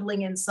 it's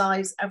doubling in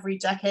size every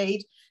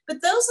decade.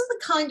 But those are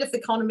the kind of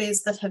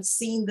economies that have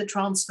seen the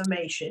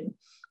transformation.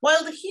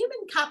 While the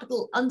human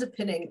capital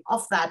underpinning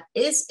of that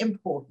is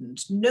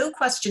important, no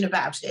question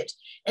about it,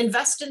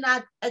 invest in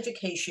that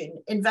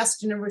education,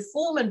 invest in a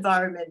reform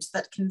environment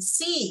that can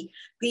see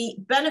the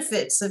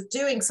benefits of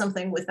doing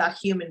something with that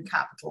human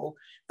capital.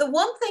 The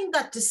one thing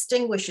that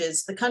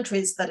distinguishes the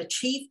countries that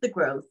achieve the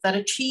growth, that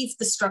achieve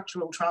the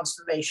structural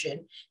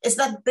transformation, is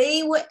that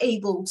they were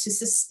able to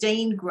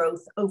sustain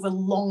growth over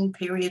long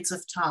periods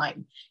of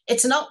time.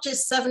 It's not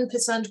just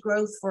 7%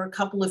 growth for a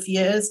couple of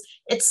years,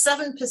 it's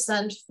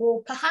 7%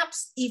 for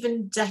perhaps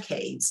even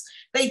decades.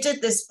 They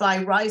did this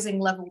by rising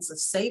levels of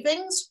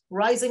savings,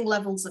 rising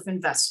levels of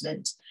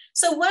investment.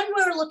 So when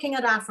we're looking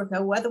at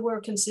Africa, whether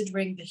we're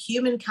considering the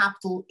human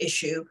capital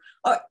issue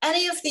or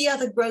any of the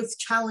other growth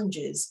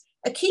challenges,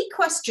 a key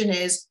question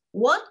is,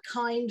 what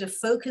kind of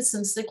focus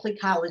and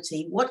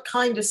cyclicality, what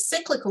kind of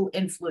cyclical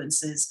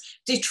influences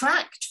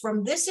detract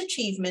from this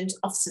achievement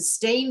of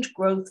sustained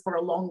growth for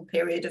a long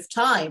period of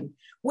time?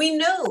 We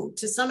know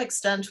to some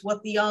extent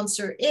what the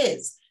answer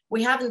is.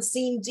 We haven't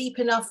seen deep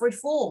enough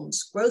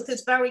reforms. Growth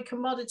is very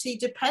commodity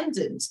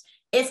dependent.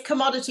 If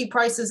commodity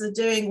prices are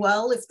doing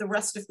well, if the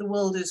rest of the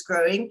world is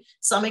growing,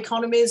 some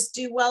economies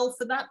do well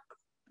for that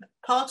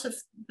part of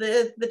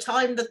the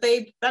time that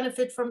they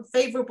benefit from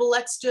favorable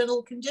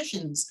external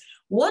conditions.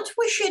 What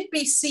we should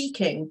be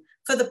seeking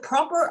for the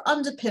proper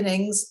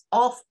underpinnings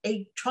of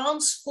a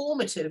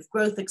transformative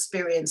growth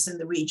experience in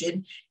the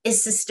region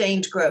is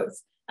sustained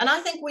growth. And I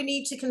think we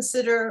need to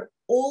consider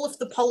all of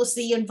the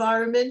policy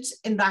environment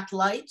in that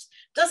light.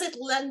 Does it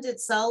lend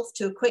itself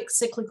to a quick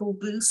cyclical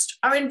boost?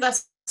 Are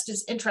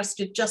investors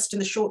interested just in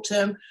the short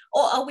term,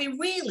 or are we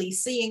really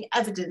seeing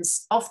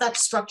evidence of that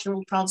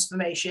structural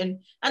transformation?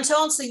 And to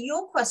answer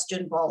your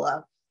question,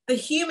 Bola, the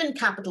human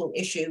capital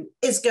issue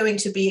is going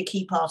to be a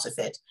key part of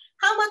it.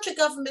 How much are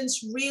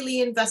governments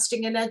really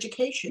investing in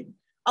education?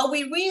 Are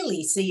we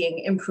really seeing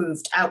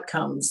improved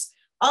outcomes?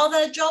 Are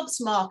there jobs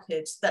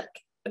markets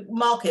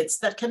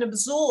that can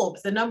absorb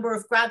the number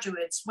of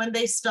graduates when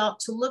they start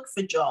to look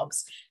for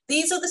jobs?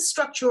 These are the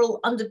structural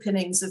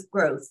underpinnings of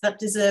growth that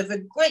deserve a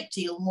great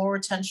deal more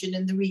attention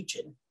in the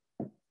region.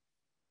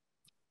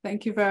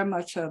 Thank you very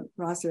much,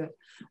 Razia.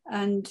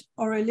 And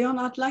Aurélien,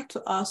 I'd like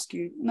to ask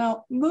you,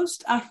 now,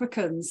 most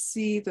Africans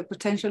see the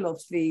potential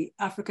of the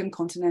African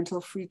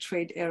Continental Free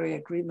Trade Area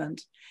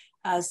Agreement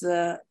as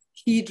a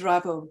key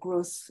driver of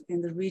growth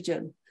in the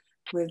region,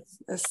 with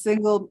a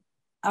single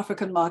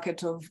African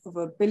market of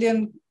over 1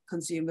 billion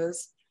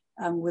consumers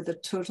and with a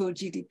total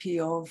GDP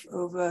of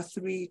over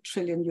 $3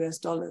 trillion.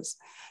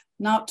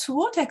 Now, to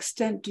what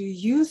extent do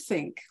you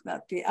think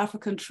that the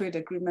African Trade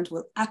Agreement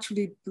will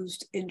actually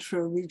boost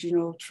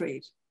intra-regional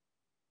trade?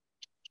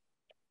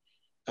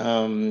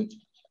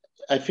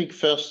 I think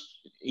first,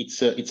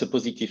 it's a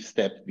positive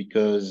step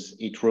because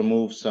it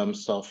removes some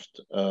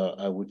soft,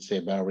 I would say,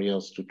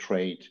 barriers to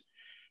trade.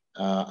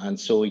 And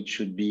so it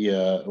should be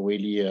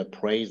really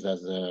praised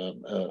as a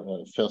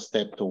first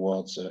step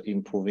towards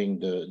improving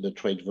the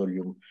trade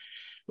volume.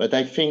 But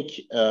I think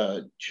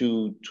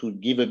to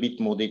give a bit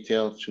more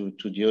detail to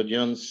the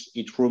audience,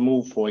 it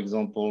removed, for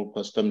example,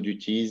 custom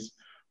duties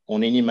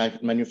on any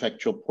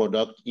manufactured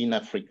product in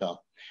Africa.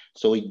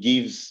 So it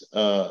gives,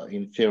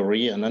 in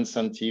theory, an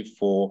incentive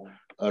for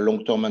a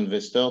long-term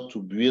investor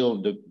to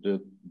build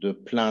the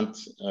plant,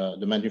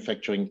 the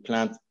manufacturing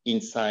plant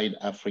inside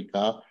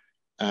Africa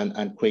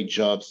and create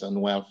jobs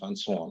and wealth and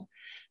so on.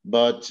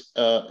 But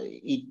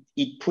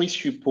it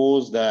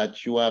presupposes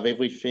that you have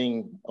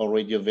everything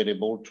already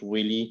available to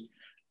really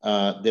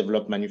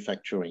develop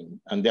manufacturing.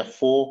 And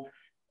therefore,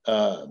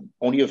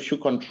 only a few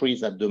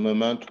countries at the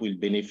moment will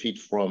benefit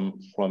from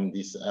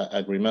this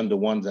agreement, the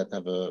ones that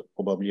have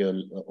probably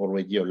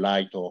already a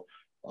light or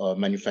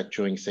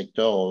manufacturing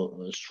sector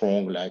or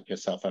strong, like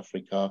South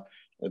Africa,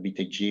 a bit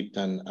Egypt,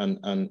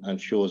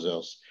 and few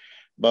others.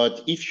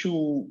 But if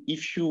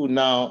you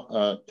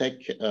now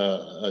take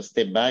a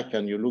step back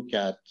and you look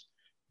at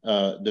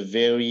the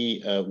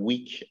very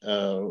weak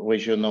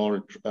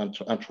regional and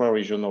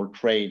intra-regional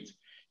trade,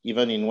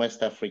 even in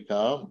West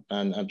Africa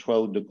and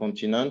throughout the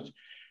continent,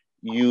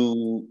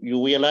 you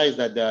realize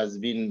that there has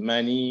been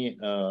many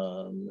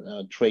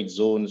trade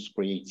zones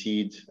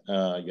created.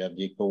 You have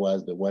the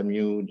ECOWAS, the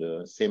WAMU,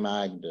 the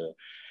CEMAC, the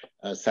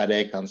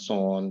SADC, and so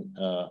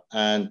on,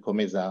 and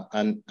COMESA,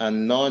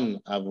 and none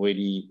have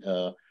really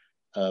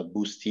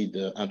boosted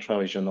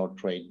intra-regional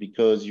trade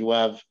because you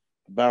have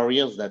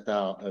barriers that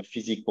are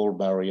physical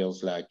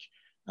barriers like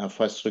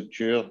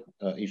infrastructure.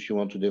 If you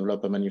want to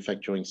develop a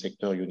manufacturing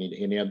sector, you need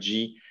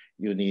energy,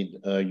 you need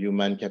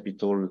human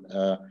capital,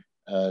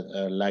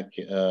 like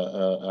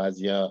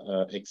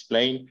Razia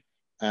explained,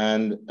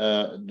 and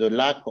the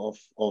lack of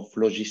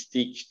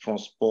logistics,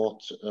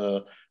 transport,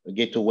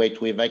 gateway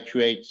to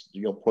evacuate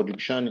your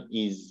production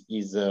is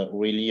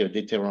really a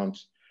deterrent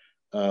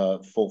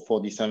for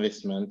this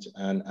investment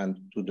and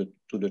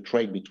to the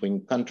trade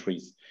between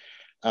countries.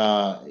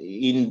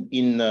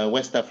 In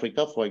West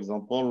Africa, for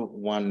example,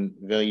 one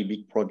very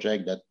big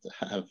project that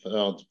I've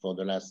heard for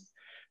the last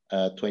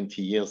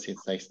 20 years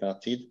since I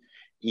started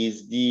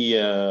is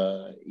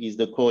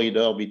the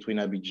corridor between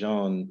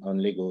Abidjan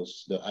and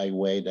Lagos, the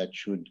highway that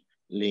should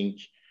link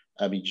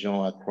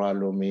Abidjan, Accra,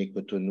 Lomé,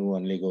 Cotonou,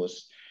 and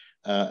Lagos.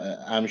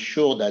 I'm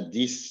sure that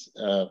this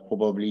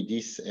probably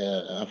this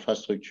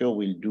infrastructure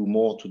will do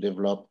more to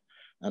develop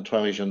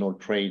intra-regional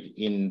trade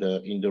in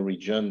the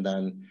region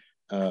than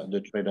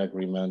the trade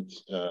agreement,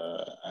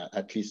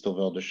 at least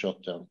over the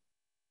short term,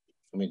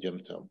 medium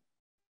term.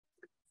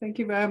 Thank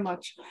you very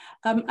much.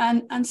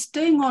 And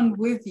staying on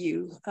with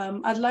you,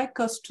 I'd like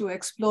us to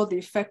explore the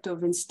effect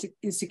of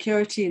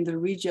insecurity in the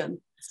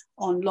region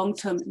on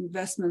long-term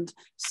investment.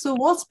 So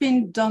what's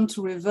being done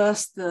to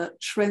reverse the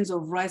trends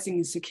of rising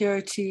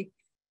insecurity,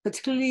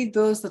 particularly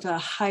those that are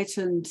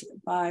heightened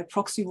by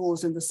proxy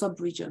wars in the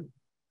sub-region?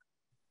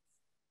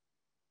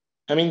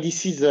 I mean,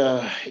 this is,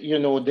 you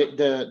know,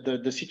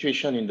 the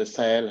situation in the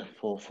Sahel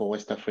for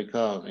West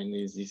Africa. I mean,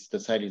 the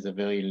Sahel is a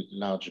very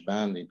large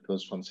band. It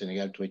goes from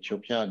Senegal to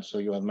Ethiopia. And so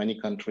you have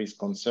many countries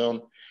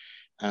concerned.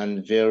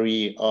 and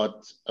very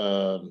hot,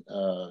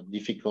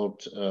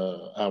 difficult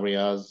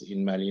areas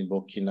in Mali,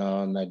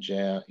 Burkina,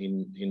 Niger,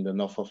 in the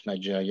north of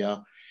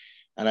Nigeria.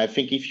 And I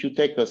think if you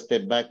take a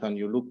step back and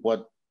you look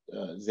what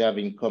they have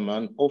in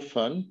common,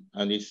 often,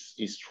 and this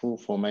is true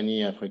for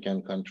many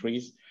African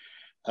countries,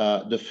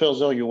 the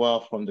further you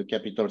are from the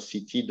capital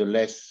city, the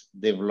less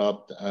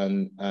developed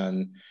and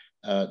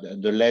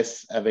the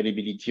less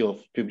availability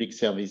of public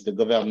service. The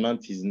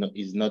government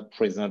is not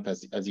present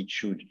as it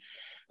should.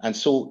 And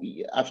so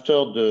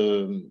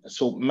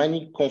so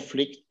many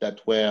conflicts that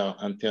were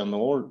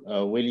internal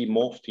really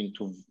morphed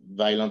into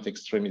violent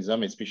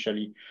extremism,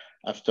 especially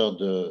after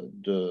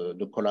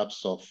the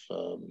collapse of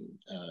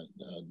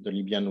the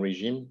Libyan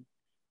regime,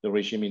 the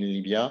regime in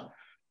Libya.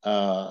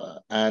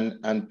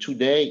 And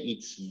today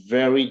it's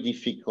very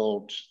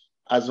difficult,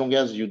 as long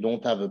as you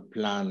don't have a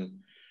plan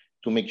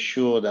to make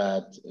sure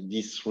that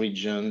these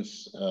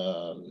regions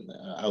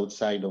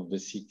outside of the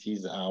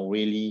cities are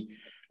really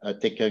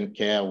taken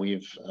care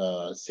with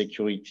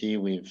security,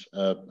 with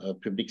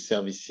public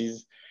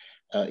services.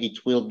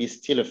 It will be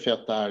still a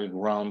fertile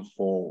ground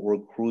for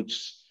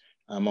recruits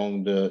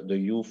among the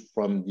youth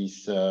from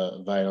these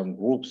violent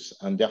groups.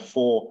 And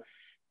therefore,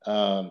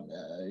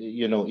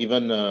 you know,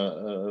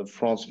 even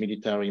France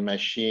military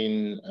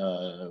machine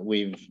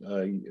with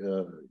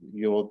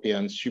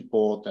European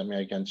support,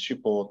 American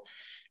support,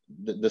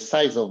 the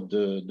size of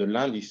the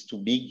land is too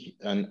big,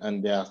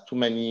 and there are too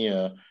many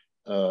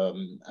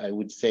I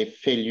would say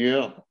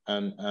failure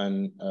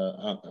and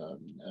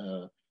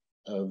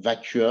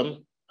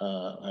vacuum,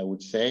 I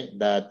would say,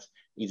 that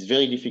it's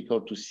very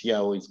difficult to see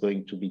how it's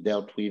going to be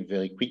dealt with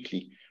very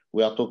quickly.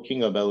 We are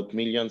talking about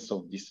millions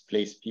of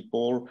displaced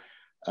people,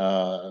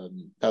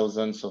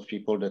 thousands of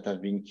people that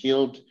have been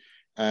killed,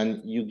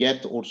 and you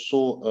get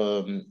also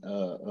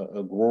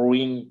a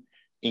growing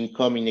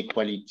income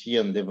inequality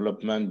and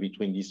development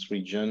between these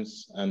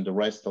regions and the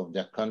rest of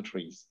their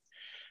countries.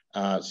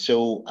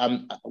 So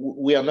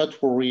we are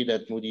not worried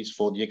at Moody's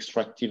for the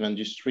extractive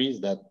industries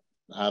that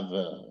have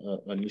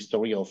an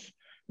history of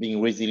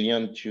being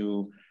resilient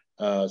to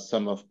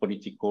some of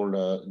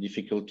political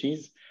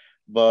difficulties,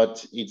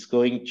 but it's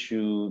going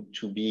to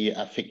be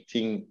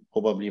affecting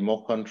probably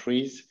more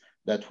countries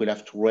that will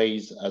have to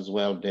raise as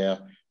well their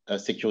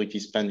security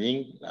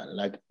spending,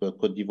 like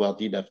Côte d'Ivoire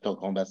did after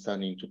Grand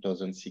Bassam in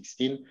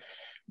 2016.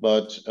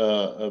 But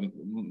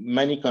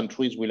many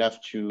countries will have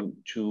to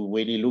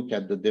really look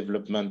at the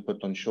development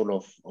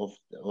potential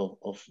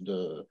of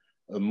the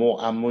more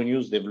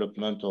harmonious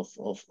development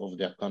of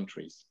their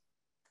countries.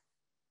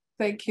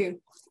 Thank you.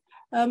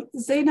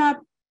 Zainab,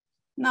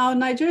 now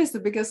Nigeria is the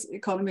biggest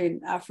economy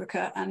in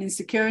Africa, and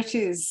insecurity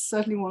is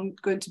certainly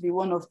going to be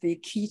one of the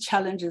key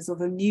challenges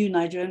of a new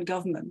Nigerian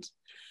government.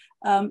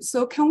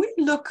 So can we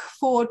look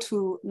forward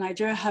to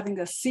Nigeria having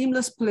a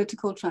seamless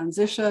political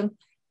transition?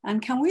 And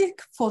can we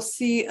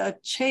foresee a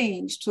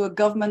change to a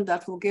government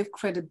that will give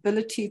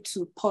credibility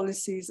to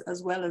policies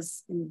as well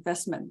as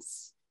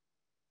investments?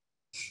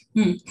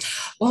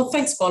 Well,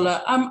 thanks,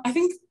 Bola. I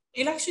think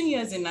election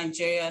years in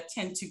Nigeria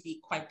tend to be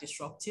quite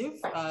disruptive,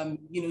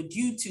 you know,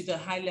 due to the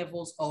high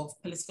levels of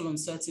political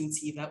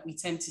uncertainty that we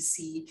tend to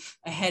see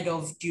ahead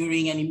of,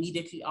 during, and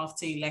immediately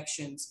after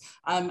elections.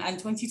 And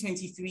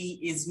 2023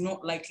 is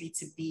not likely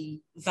to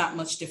be that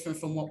much different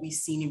from what we've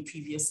seen in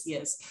previous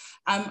years.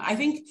 I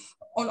think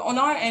on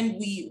our end,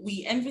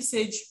 we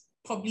envisage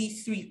probably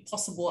three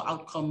possible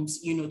outcomes,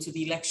 you know, to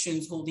the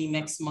elections holding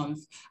next month.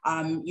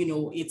 You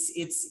know,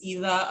 it's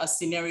either a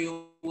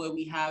scenario where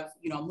we have,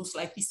 you know, a most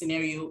likely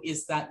scenario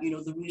is that, you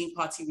know, the ruling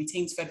party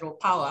retains federal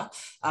power.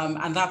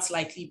 And that's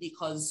likely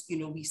because, you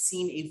know, we've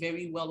seen a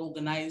very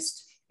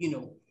well-organized, you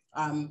know,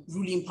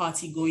 ruling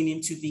party going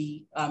into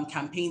the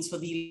campaigns for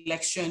the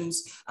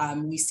elections.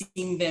 We've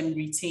seen them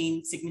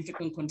retain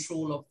significant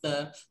control of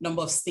the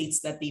number of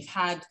states that they've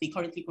had. They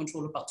currently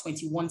control about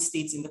 21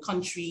 states in the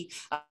country.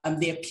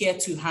 They appear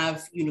to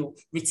have, you know,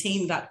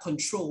 retained that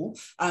control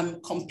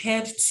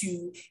compared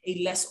to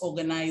a less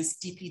organized,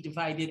 deeply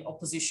divided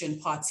opposition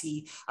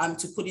party.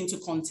 To put into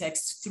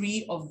context,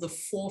 3 of the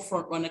 4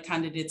 frontrunner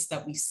candidates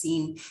that we've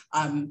seen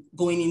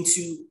going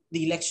into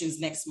the elections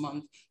next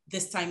month,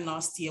 this time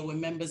last year, were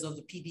members of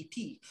the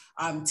PDP.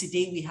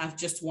 Today, we have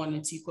just one,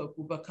 Atiku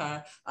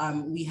Abubakar.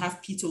 We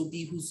have Peter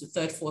Obi, who's the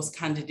third force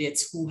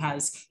candidate, who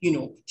has, you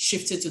know,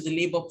 shifted to the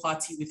Labour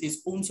Party with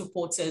his own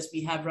supporters.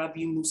 We have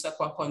Rabi Musa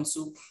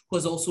Kwankwaso, who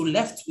has also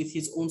left with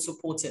his own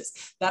supporters.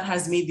 That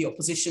has made the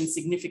opposition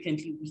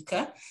significantly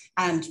weaker.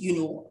 And, you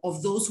know,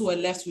 of those who are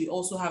left, we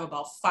also have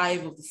about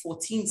 5 of the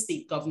 14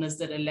 state governors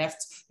that are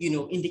left, you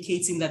know,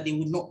 indicating that they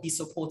would not be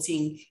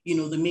supporting, you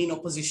know, the main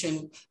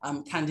opposition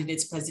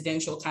candidates,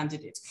 presidential candidates.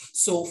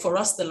 So for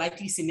us, the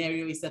likely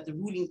scenario is that the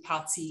ruling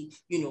party,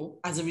 you know,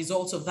 as a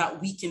result of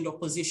that weakened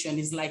opposition,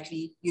 is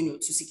likely, you know,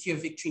 to secure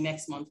victory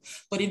next month.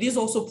 But it is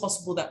also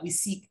possible that we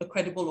seek a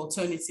credible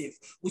alternative,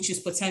 which is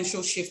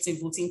potential shifts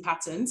in voting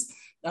patterns.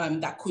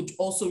 that could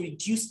also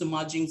reduce the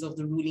margins of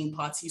the ruling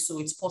party. So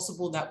it's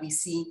possible that we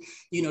see,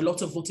 a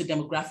lot of voter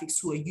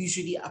demographics who are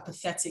usually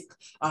apathetic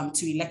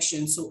to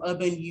elections. So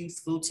urban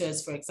youth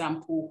voters, for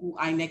example, who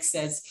INEC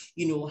says,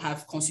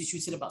 have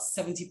constituted about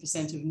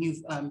 70% of new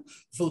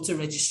voter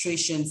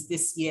registrations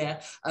this year.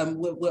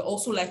 We're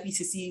also likely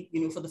to see,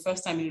 for the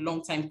first time in a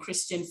long time,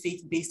 Christian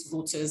faith-based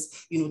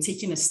voters,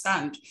 taking a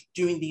stand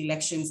during the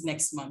elections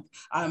next month.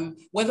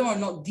 Whether or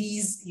not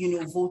these,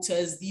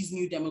 voters, these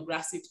new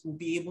demographics will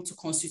be able to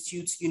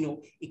constitute,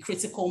 a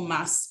critical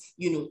mass,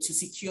 to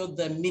secure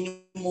the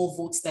minimal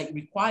votes that you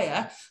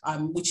require,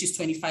 which is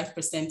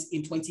 25%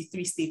 in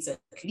 23 states at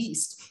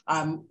least.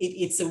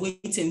 It's a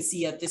wait and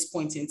see at this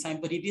point in time,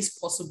 but it is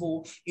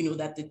possible,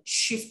 that the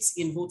shifts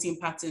in voting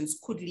patterns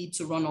could lead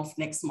to runoff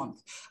next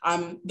month.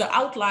 The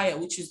outlier,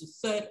 which is the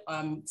third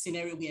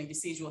scenario we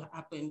envisage will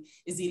happen,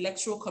 is the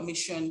Electoral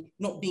Commission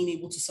not being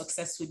able to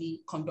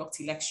successfully conduct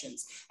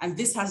elections. And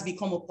this has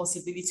become a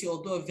possibility,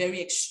 although a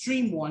very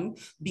extreme one,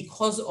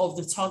 because of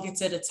the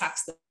targeted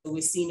attacks that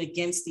we're seeing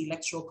against the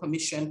Electoral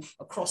Commission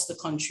across the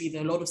country.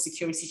 There are a lot of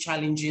security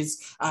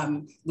challenges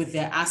with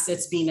their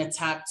assets being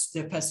attacked,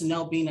 their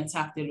personnel being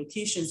attacked, their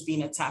locations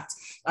being attacked.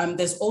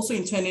 There's also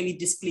internally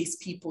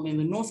displaced people in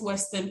the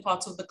northwestern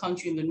parts of the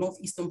country, in the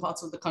northeastern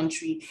parts of the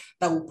country,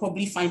 that will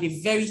probably find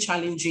it very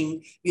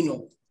challenging,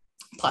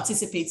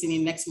 participating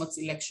in next month's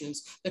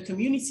elections. The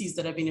communities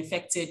that have been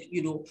affected,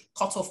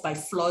 cut off by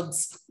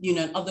floods,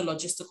 and other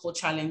logistical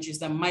challenges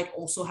that might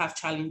also have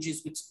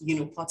challenges with,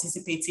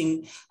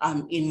 participating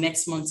in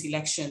next month's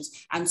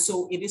elections. And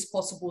so it is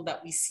possible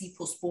that we see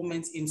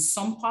postponements in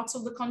some parts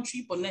of the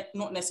country, but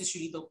not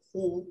necessarily the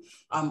whole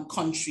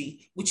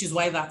country, which is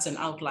why that's an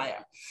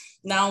outlier.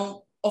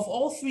 Now, of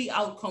all three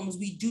outcomes,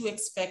 we do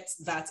expect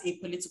that a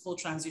political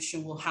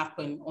transition will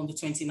happen on the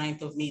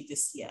 29th of May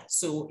this year.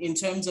 So in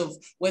terms of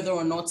whether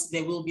or not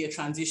there will be a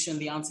transition,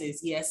 the answer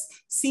is yes.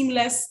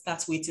 Seamless,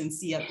 that's wait and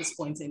see at this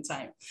point in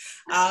time.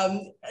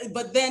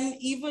 But then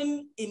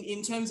even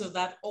in terms of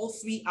that, all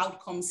three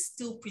outcomes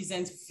still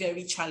present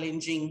very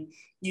challenging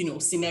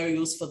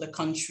scenarios for the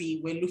country.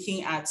 We're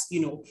looking at,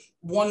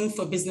 one,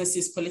 for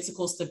businesses,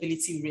 political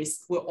stability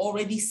risk. We're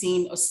already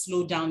seeing a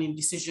slowdown in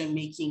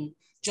decision-making.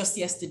 Just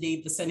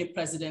yesterday, the Senate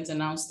president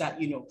announced that,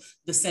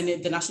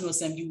 the National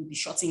Assembly will be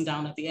shutting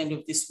down at the end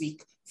of this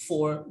week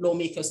for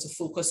lawmakers to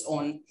focus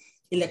on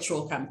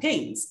electoral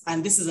campaigns.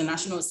 And this is a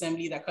National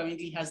Assembly that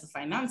currently has the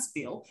finance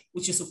bill,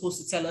 which is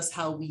supposed to tell us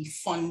how we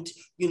fund,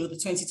 the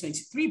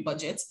 2023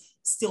 budget,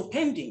 still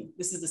pending.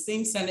 This is the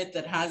same Senate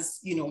that has,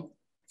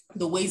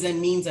 the Ways and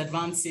Means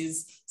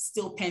advances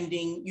still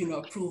pending,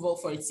 approval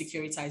for its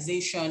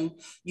securitization,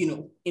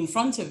 in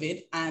front of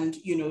it. And,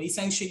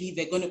 essentially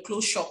they're going to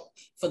close shop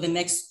for the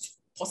next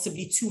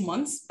possibly 2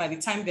 months. By the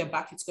time they're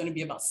back, it's going to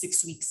be about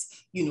 6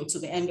 weeks, to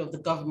the end of the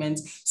government.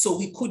 So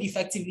we could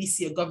effectively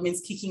see a government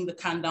kicking the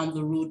can down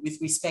the road with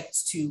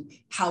respect to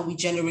how we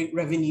generate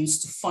revenues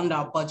to fund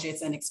our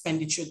budgets and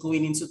expenditure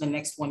going into the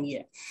next 1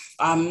 year.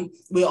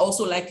 We're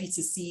also likely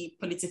to see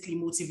politically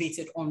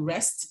motivated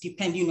unrest,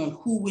 depending on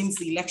who wins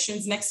the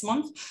elections next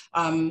month.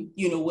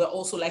 We're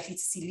also likely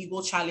to see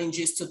legal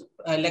challenges to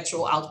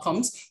electoral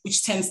outcomes,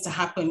 which tends to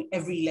happen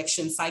every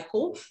election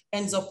cycle,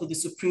 ends up with the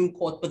Supreme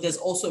Court, but there's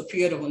also a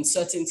period of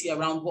uncertainty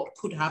around what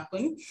could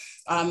happen.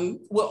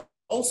 We're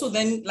also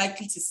then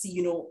likely to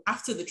see,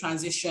 after the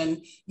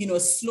transition, a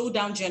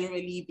slowdown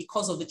generally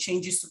because of the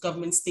changes to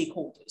government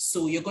stakeholders.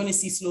 So you're going to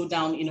see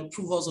slowdown in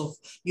approvals of,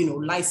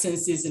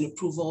 licenses and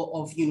approval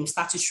of,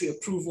 statutory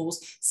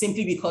approvals,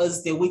 simply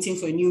because they're waiting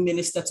for a new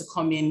minister to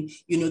come in.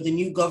 The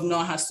new governor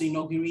has to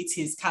inaugurate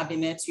his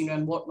cabinet,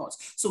 and whatnot.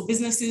 So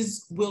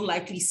businesses will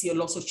likely see a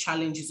lot of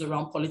challenges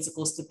around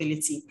political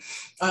stability.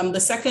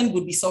 The second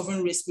would be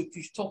sovereign risk, which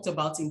we've talked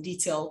about in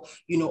detail,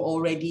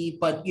 already,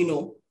 but,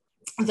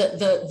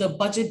 the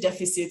budget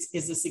deficit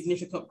is a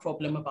significant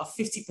problem. About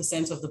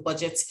 50% of the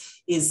budget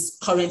is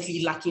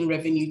currently lacking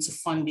revenue to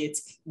fund it.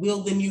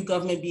 Will the new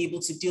government be able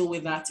to deal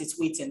with that? It's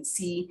wait and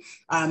see.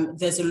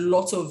 There's a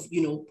lot of,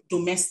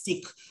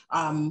 domestic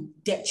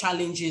debt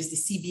challenges. The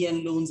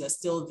CBN loans are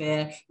still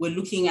there. We're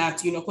looking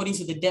at, according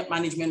to the Debt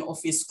Management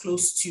Office,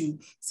 close to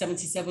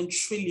 77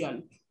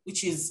 trillion,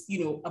 which is,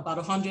 about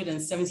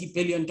 $170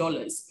 billion.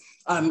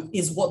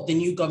 Is what the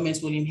new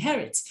government will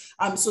inherit.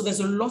 So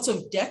there's a lot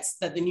of debt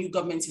that the new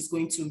government is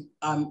going to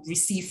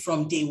receive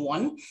from day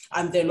one.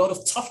 And there are a lot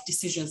of tough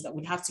decisions that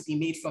would have to be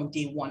made from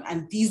day one.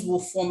 And these will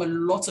form a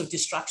lot of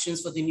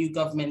distractions for the new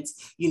government,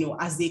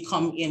 as they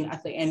come in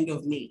at the end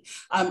of May.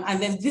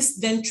 And then this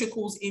then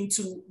trickles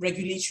into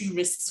regulatory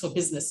risks for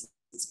businesses,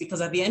 because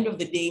at the end of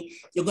the day,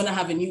 you're going to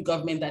have a new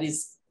government that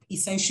is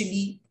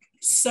essentially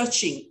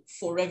searching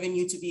for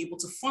revenue to be able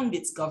to fund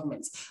its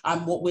government.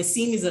 What we're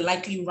seeing is a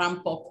likely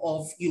ramp up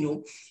of,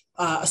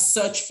 a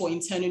search for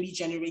internally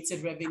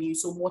generated revenue,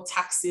 so more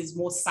taxes,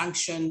 more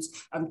sanctions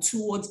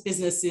towards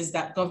businesses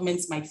that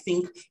governments might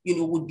think,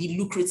 would be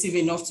lucrative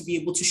enough to be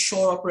able to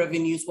shore up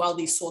revenues while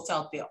they sort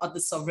out their other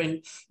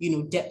sovereign,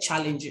 debt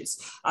challenges.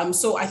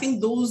 So I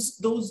think those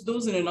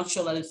in a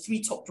nutshell are the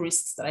three top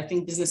risks that I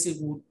think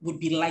businesses would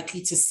be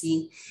likely to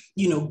see,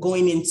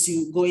 going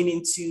into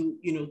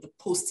the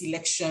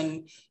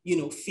post-election,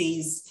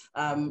 phase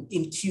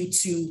in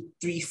Q2,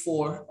 3,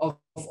 4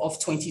 of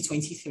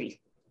 2023.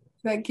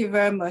 Thank you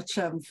very much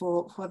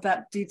for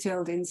that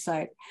detailed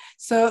insight.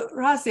 So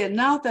Razia,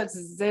 now that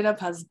Zainab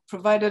has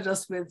provided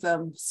us with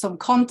some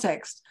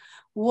context,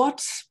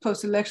 what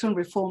post-election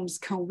reforms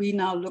can we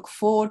now look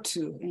forward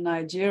to in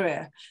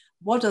Nigeria?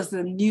 What does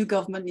the new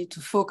government need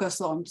to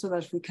focus on so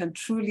that we can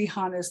truly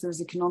harness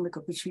those economic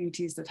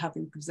opportunities that have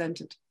been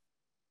presented?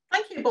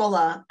 Thank you,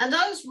 Bola. And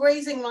I was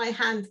raising my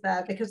hand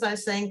there because I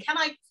was saying, can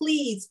I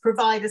please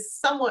provide a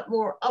somewhat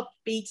more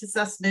upbeat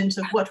assessment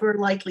of what we're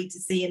likely to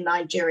see in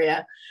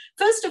Nigeria?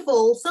 First of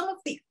all, some of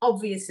the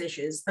obvious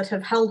issues that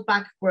have held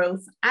back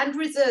growth and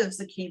reserves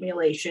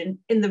accumulation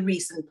in the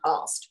recent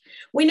past.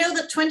 We know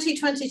that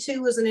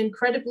 2022 was an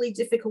incredibly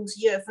difficult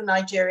year for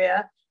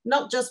Nigeria,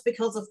 not just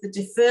because of the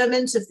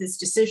deferment of this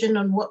decision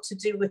on what to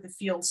do with the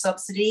fuel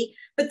subsidy,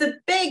 but the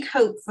big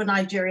hope for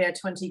Nigeria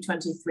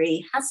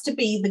 2023 has to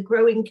be the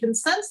growing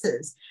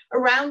consensus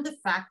around the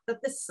fact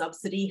that the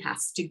subsidy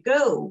has to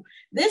go.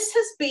 This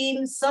has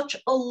been such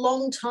a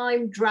long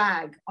time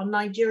drag on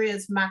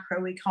Nigeria's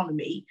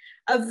macroeconomy,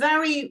 a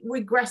very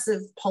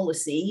regressive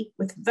policy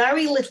with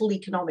very little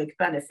economic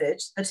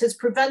benefit that has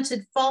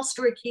prevented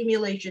faster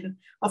accumulation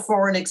of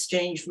foreign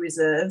exchange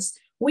reserves.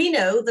 We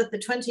know that the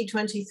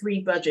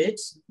 2023 budget,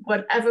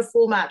 whatever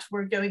format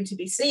we're going to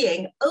be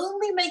seeing,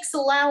 only makes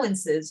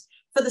allowances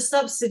for the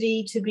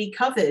subsidy to be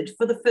covered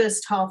for the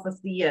first half of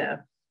the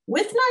year.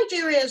 With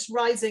Nigeria's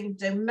rising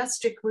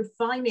domestic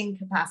refining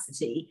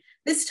capacity,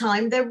 this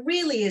time there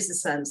really is a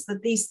sense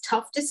that these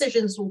tough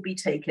decisions will be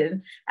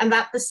taken and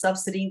that the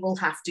subsidy will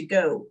have to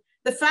go.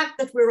 The fact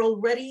that we're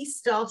already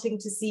starting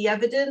to see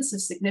evidence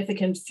of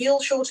significant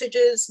fuel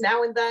shortages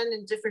now and then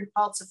in different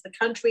parts of the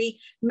country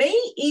may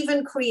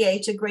even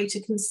create a greater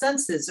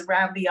consensus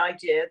around the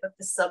idea that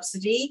the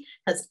subsidy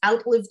has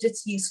outlived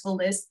its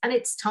usefulness and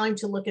it's time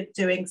to look at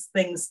doing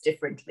things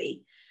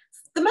differently.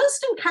 The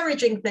most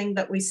encouraging thing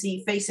that we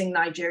see facing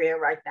Nigeria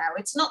right now,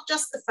 it's not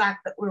just the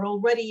fact that we're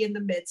already in the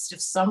midst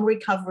of some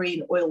recovery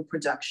in oil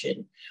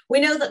production.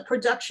 We know that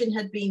production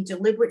had been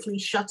deliberately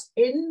shut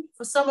in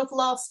for some of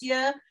last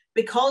year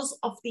because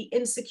of the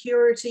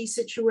insecurity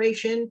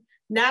situation.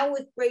 Now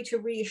with greater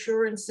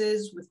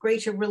reassurances, with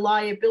greater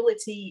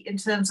reliability in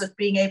terms of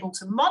being able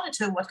to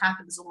monitor what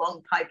happens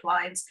along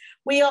pipelines,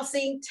 we are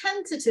seeing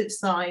tentative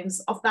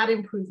signs of that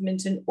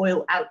improvement in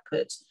oil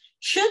output.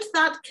 Should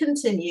that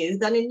continue,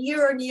 then in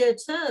year-on-year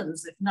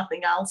terms, if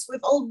nothing else,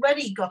 we've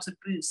already got a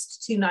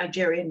boost to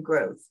Nigerian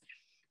growth.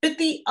 But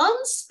the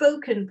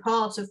unspoken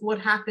part of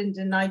what happened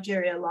in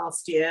Nigeria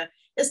last year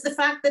is the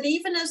fact that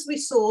even as we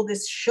saw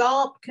this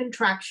sharp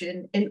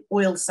contraction in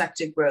oil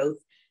sector growth,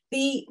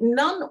 the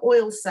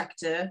non-oil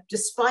sector,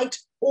 despite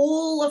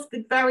all of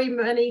the very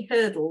many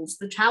hurdles,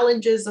 the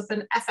challenges of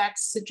an FX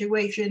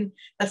situation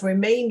that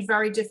remained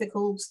very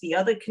difficult, the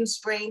other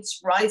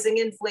constraints, rising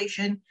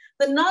inflation,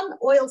 the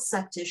non-oil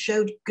sector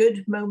showed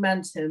good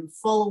momentum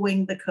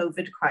following the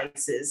COVID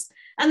crisis.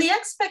 And the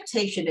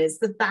expectation is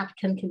that that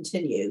can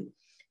continue.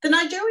 The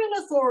Nigerian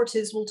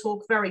authorities will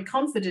talk very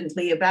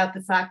confidently about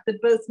the fact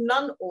that both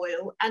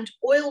non-oil and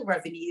oil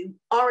revenue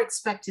are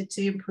expected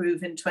to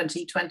improve in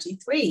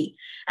 2023.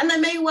 And there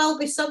may well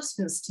be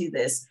substance to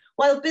this.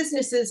 While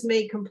businesses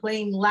may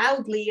complain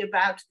loudly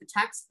about the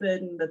tax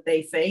burden that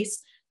they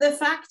face, the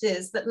fact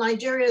is that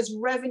Nigeria's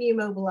revenue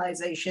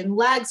mobilization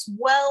lags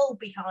well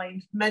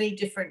behind many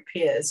different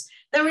peers.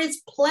 There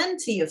is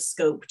plenty of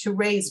scope to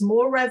raise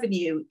more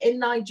revenue in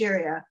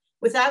Nigeria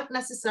without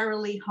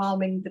necessarily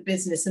harming the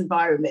business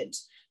environment.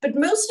 But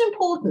most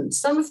important,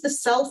 some of the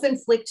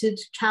self-inflicted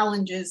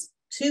challenges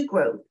to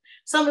growth,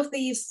 some of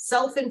these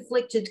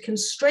self-inflicted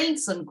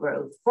constraints on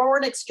growth,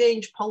 foreign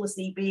exchange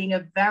policy being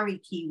a very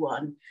key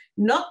one,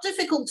 not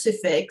difficult to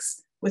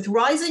fix, with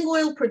rising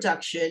oil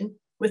production,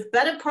 with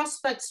better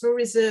prospects for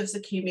reserves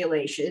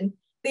accumulation,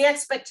 the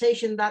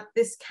expectation that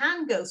this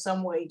can go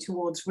some way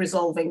towards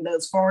resolving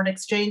those foreign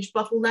exchange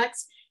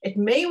bottlenecks. It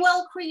may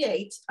well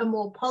create a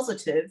more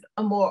positive,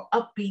 a more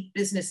upbeat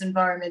business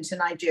environment in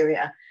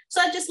Nigeria. So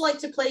I'd just like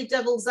to play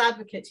devil's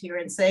advocate here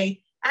and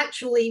say,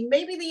 actually,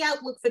 maybe the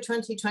outlook for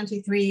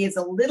 2023 is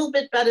a little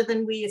bit better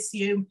than we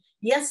assume.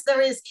 Yes, there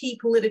is key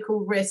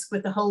political risk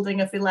with the holding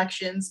of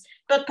elections,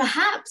 but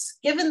perhaps,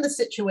 given the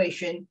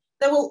situation,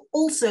 there will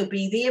also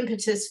be the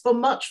impetus for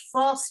much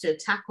faster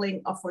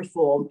tackling of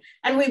reform,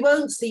 and we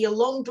won't see a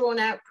long drawn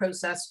out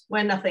process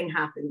where nothing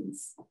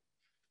happens.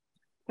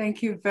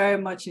 Thank you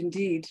very much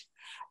indeed.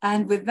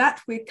 And with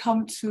that, we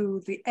come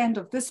to the end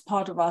of this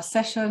part of our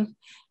session,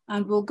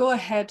 and we'll go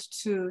ahead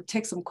to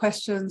take some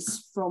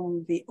questions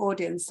from the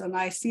audience. And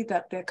I see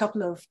that there are a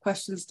couple of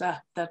questions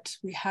that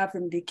we have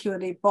in the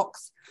Q&A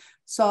box.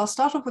 So I'll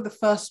start off with the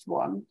first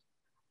one.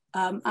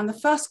 And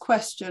the first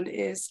question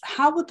is,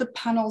 how would the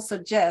panel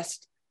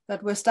suggest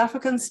that West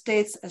African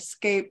states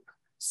escape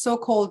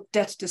so-called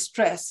debt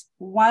distress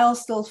while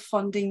still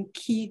funding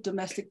key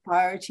domestic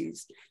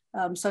priorities,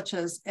 such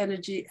as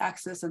energy,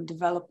 access, and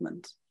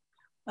development?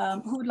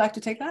 Who would like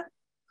to take that?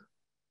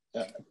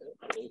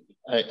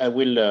 I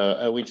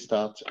will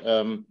start.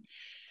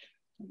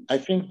 I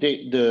think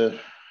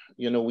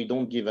we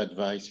don't give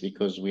advice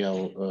because we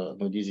are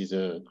Moody's is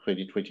a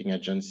credit rating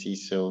agency.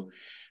 So,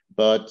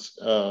 but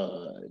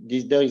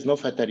there is no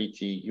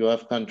fatality. You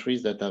have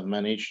countries that have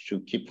managed to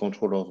keep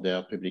control of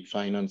their public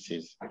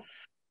finances.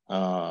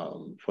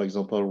 For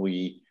example,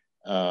 we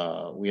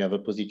have a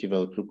positive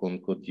outlook on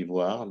Côte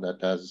d'Ivoire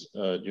that has,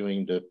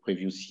 during the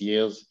previous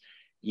years,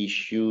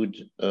 issued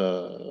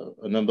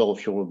a number of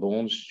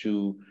Eurobonds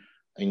to,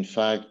 in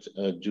fact,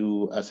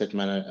 do asset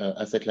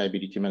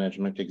liability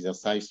management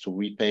exercise to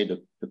repay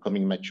the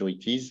coming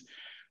maturities.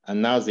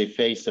 And now they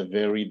face a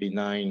very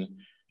benign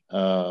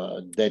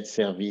debt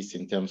service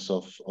in terms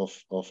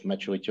of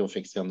maturity of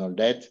external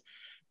debt.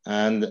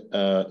 And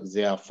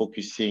they are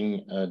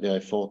focusing their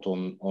effort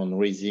on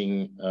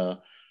raising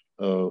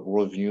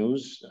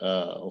revenues,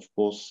 of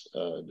course,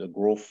 the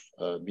growth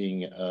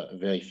being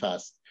very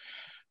fast.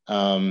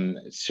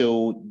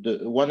 So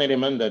the one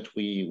element that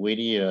we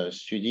really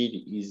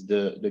studied is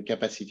the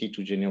capacity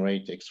to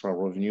generate extra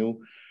revenue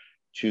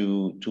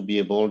to be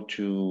able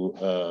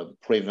to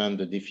prevent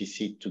the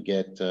deficit to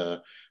get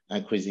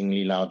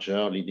increasingly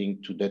larger,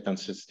 leading to debt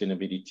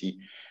unsustainability.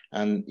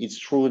 And it's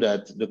true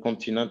that the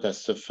continent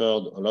has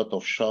suffered a lot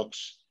of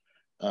shocks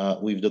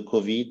with the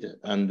COVID,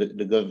 and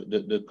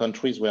the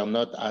countries were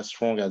not as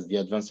strong as the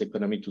advanced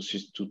economy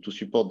to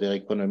support their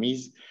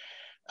economies.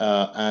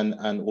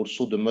 And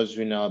also the most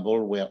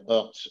vulnerable were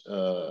hurt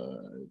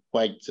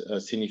quite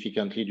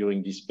significantly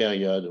during this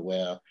period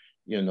where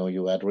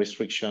you had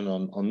restriction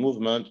on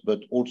movement, but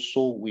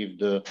also with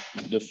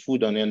the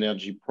food and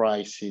energy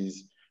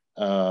prices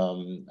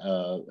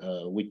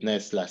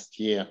witnessed last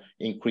year,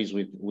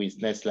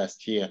 witnessed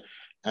last year.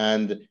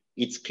 And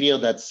it's clear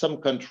that some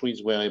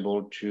countries were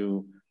able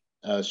to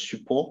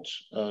support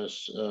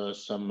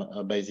some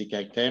basic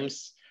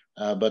items,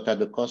 but at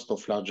the cost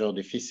of larger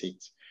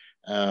deficits.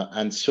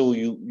 And so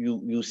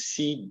you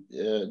see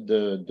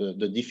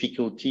the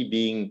difficulty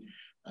being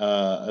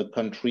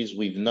countries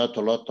with not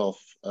a lot of,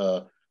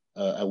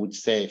 I would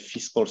say,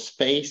 fiscal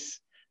space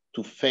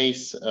to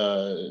face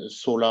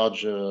so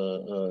large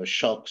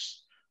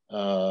shocks,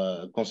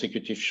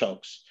 consecutive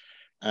shocks.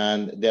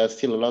 And there's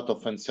still a lot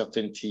of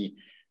uncertainty.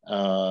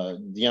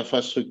 The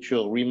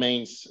infrastructure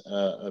remains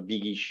a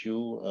big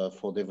issue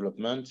for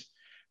development.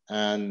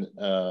 And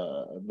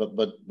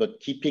but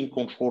keeping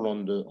control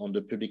on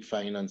the public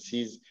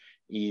finances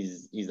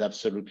is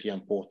absolutely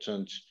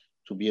important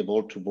to be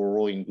able to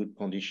borrow in good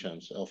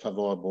conditions or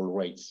favorable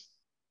rates.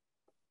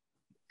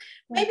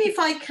 Maybe if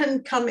I can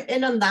come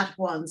in on that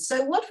one.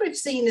 So what we've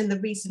seen in the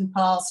recent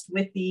past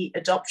with the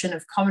adoption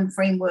of common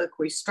framework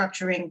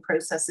restructuring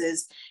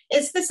processes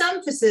is this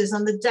emphasis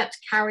on the debt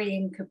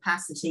carrying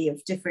capacity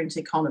of different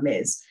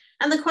economies.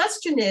 And the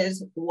question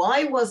is,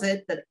 why was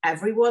it that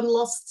everyone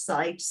lost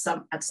sight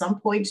at some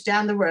point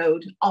down the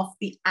road of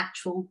the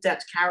actual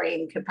debt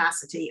carrying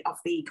capacity of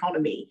the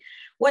economy?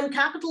 When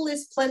capital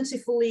is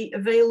plentifully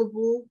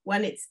available,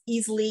 when it's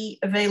easily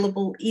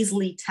available,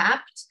 easily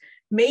tapped,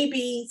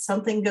 maybe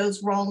something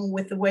goes wrong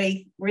with the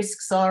way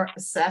risks are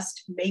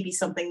assessed, maybe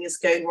something is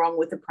going wrong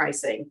with the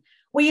pricing.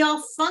 We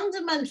are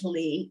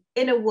fundamentally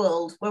in a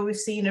world where we've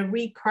seen a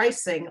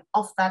repricing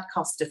of that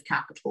cost of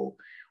capital.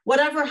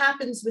 Whatever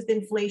happens with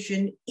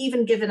inflation,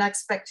 even given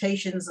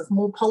expectations of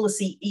more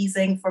policy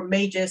easing from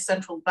major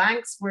central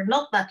banks, we're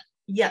not that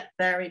yet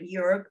there in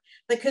Europe.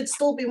 There could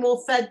still be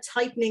more Fed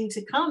tightening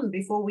to come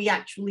before we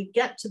actually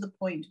get to the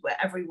point where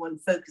everyone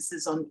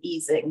focuses on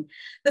easing.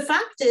 The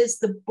fact is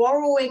the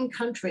borrowing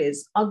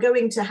countries are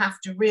going to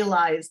have to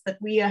realize that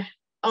we are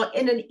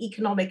in an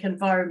economic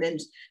environment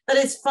that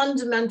is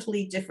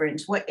fundamentally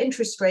different, where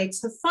interest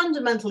rates have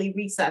fundamentally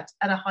reset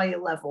at a higher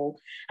level.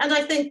 And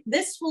I think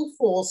this will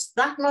force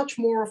that much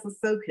more of a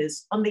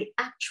focus on the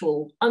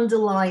actual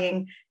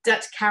underlying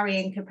debt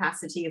carrying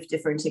capacity of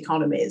different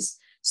economies.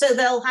 So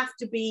there'll have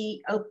to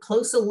be a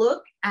closer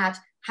look at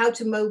how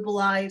to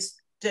mobilize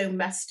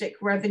domestic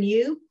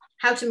revenue,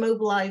 how to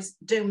mobilize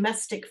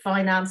domestic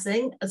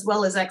financing, as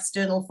well as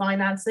external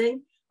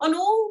financing, on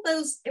all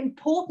those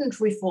important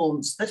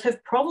reforms that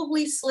have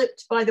probably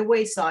slipped by the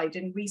wayside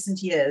in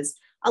recent years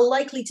are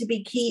likely to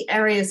be key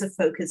areas of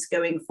focus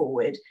going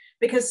forward,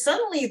 because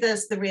suddenly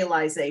there's the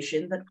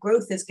realization that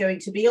growth is going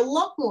to be a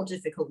lot more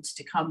difficult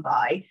to come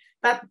by,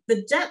 that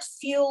the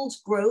debt-fueled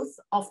growth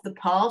of the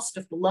past,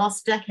 of the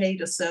last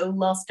decade or so,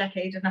 last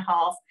decade and a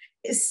half,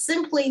 is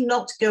simply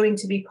not going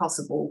to be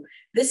possible.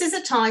 This is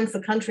a time for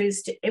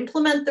countries to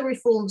implement the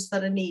reforms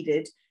that are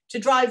needed to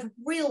drive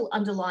real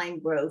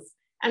underlying growth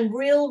and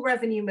real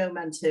revenue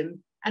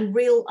momentum and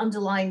real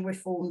underlying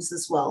reforms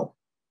as well.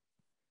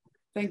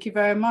 Thank you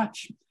very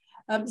much.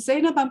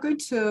 Zainab, I'm going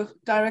to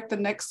direct the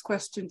next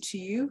question to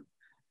you.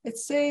 It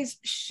says,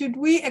 should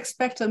we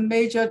expect a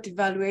major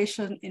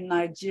devaluation in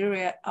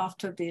Nigeria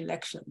after the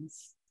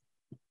elections?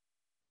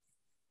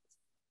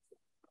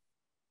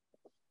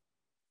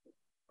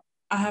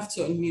 I have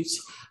to unmute.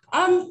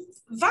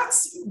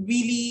 That's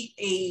really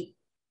a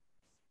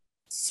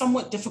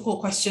somewhat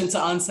difficult question to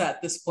answer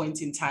at this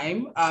point in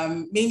time,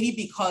 mainly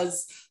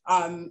because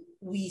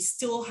we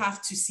still have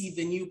to see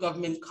the new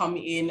government come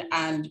in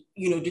and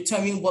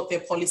determine what their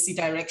policy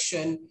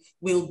direction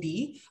will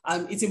be.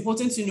 It's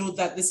important to note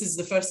that this is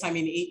the first time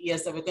in 8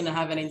 years that we're going to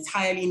have an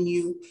entirely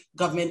new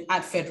government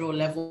at federal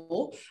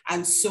level.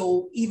 And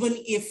so even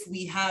if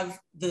we have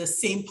the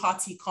same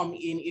party come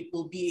in, it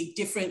will be a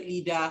different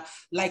leader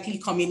likely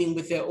coming in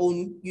with their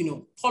own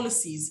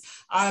policies.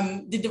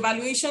 The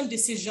devaluation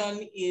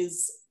decision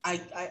is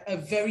a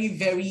very,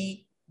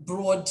 very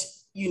broad,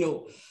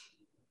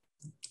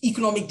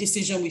 economic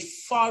decision with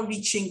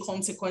far-reaching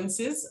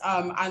consequences.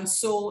 And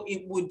so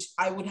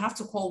I would have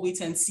to call wait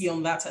and see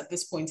on that at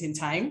this point in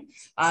time.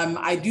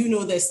 I do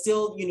know there's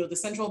still, the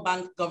central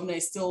bank governor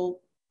is still,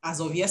 as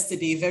of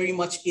yesterday, very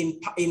much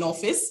in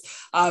office,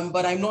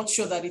 but I'm not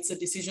sure that it's a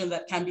decision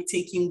that can be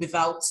taken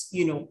without,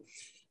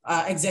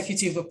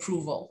 executive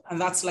approval. And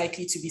that's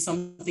likely to be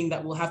something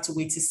that we'll have to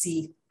wait to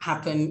see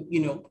happen,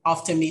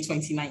 after May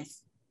 29th.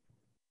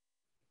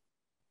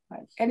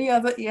 Any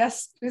other?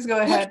 Yes, please go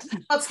ahead.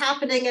 What's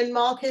happening in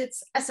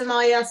markets,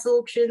 SMIS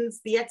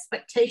auctions, the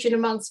expectation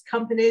amongst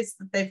companies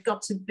that they've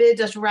got to bid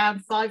at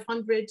around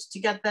 500 to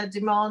get their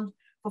demand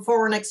for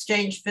foreign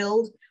exchange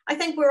filled. I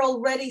think we're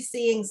already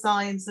seeing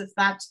signs of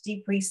that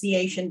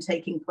depreciation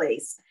taking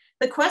place.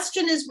 The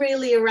question is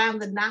really around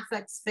the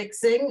NAFEX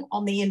fixing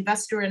on the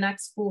investor and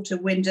exporter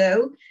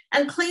window.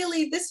 And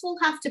clearly this will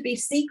have to be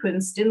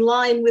sequenced in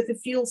line with the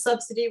fuel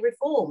subsidy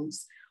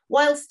reforms.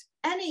 Whilst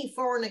any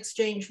foreign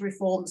exchange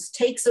reforms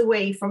takes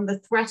away from the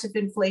threat of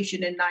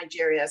inflation in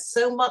Nigeria,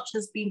 so much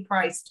has been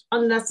priced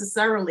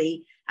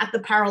unnecessarily at the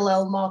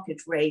parallel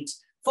market rate.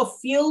 For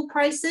fuel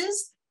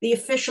prices, the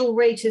official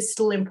rate is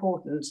still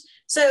important.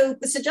 So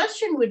the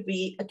suggestion would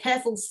be a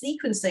careful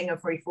sequencing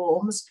of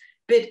reforms,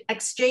 but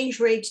exchange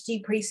rate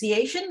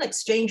depreciation,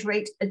 exchange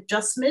rate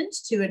adjustment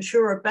to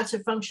ensure a better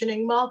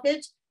functioning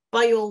market,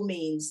 by all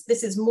means.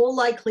 This is more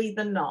likely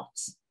than not.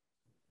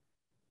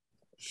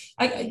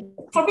 I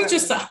probably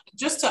just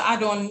to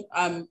add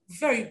on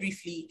very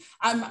briefly,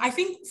 I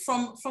think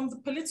from the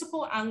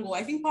political angle,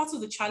 I think part of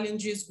the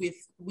challenges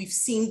we've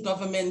seen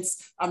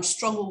governments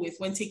struggle with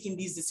when taking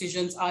these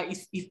decisions are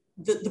if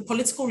the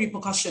political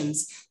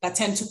repercussions that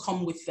tend to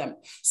come with them.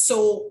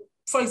 So,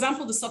 for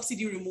example, the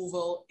subsidy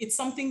removal, it's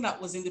something that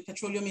was in the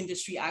Petroleum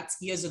Industry Act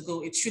years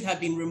ago. It should have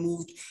been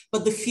removed,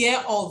 but the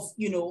fear of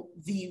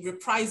the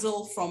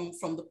reprisal from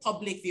the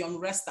public, the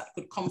unrest that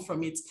could come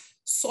from it,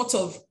 sort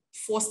of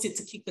forced it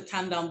to kick the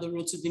can down the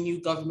road to the new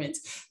government.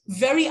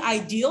 Very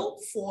ideal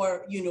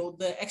for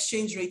the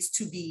exchange rates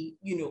to be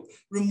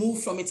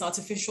removed from its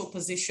artificial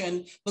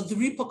position, but the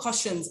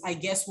repercussions, I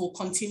guess, will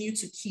continue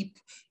to keep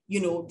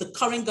the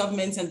current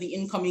government and the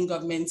incoming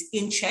government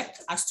in check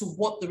as to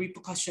what the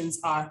repercussions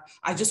are.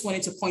 I just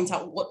wanted to point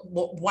out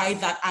why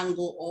that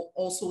angle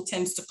also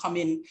tends to come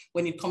in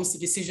when it comes to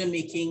decision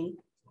making.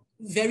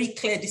 Very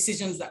clear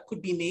decisions that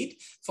could be made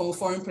from a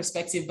foreign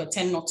perspective, but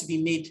tend not to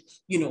be made,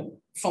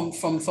 from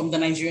the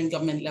Nigerian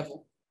government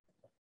level.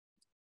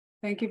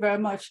 Thank you very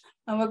much.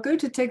 And we're going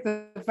to take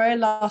the very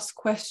last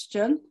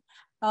question.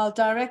 I'll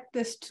direct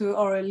this to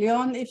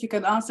Aurelion, if you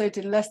can answer it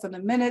in less than a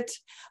minute.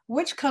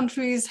 Which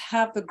countries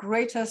have the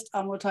greatest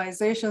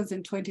amortizations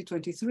in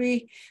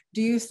 2023?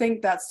 Do you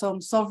think that some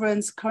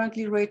sovereigns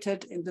currently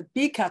rated in the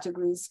B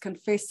categories can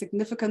face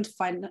significant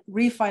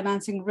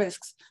refinancing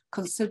risks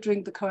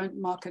considering the current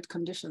market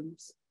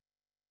conditions?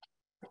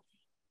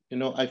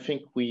 I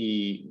think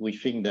we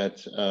think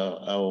that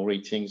our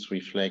ratings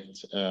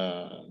reflect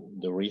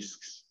the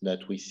risks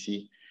that we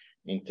see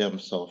in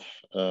terms of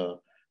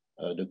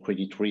the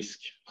credit risk,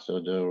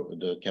 so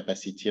the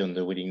capacity and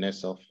the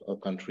willingness of a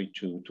country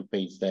to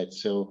pay its debt.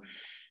 So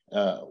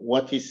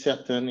what is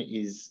certain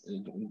is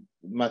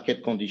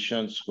market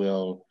conditions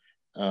will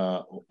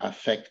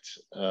affect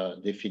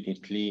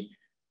definitely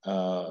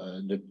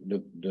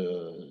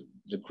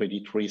the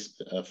credit risk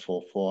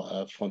for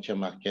a frontier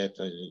market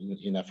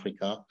in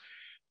Africa.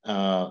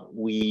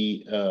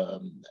 We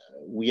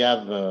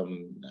have,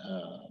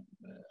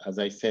 as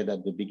I said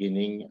at the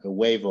beginning, a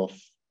wave of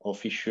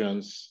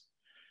issuance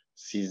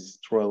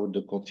throughout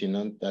the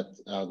continent that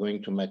are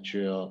going to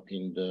mature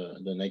in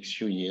the next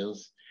few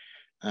years.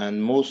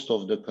 And most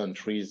of the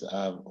countries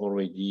have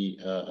already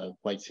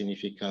quite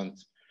significant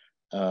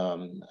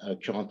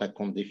current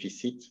account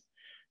deficit.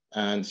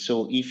 And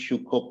so if you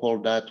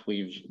couple that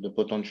with the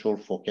potential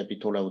for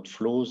capital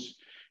outflows,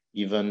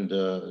 given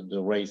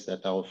the rates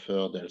that are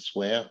offered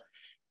elsewhere,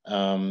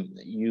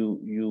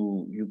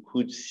 you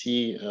could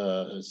see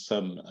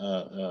some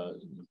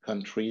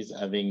countries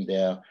having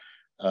their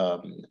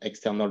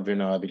external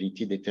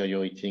vulnerability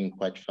deteriorating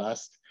quite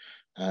fast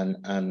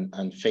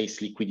and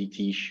face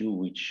liquidity issue,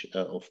 which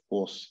of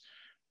course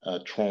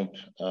trump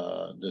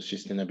the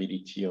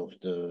sustainability of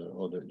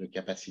the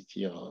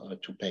capacity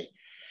to pay.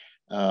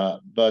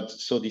 But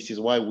so this is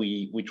why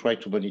we try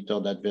to monitor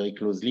that very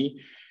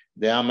closely.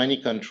 There are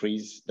many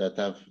countries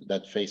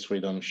that face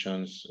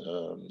redemptions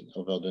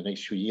over the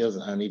next few years,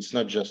 and it's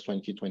not just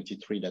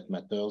 2023 that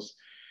matters.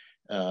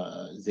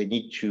 They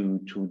need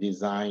to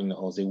design,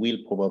 or they will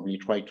probably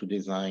try to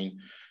design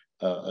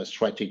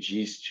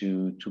strategies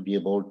to be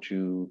able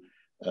to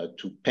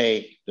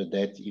pay the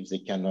debt if they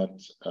cannot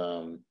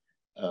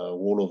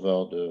roll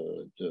over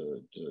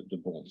the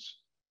bonds.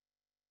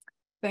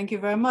 Thank you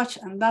very much.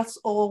 And that's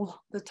all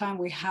the time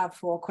we have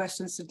for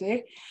questions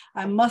today.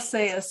 I must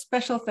say a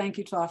special thank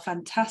you to our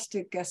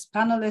fantastic guest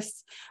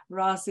panelists,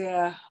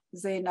 Razia,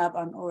 Zainab,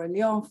 and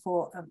Aurélien,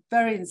 for a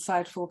very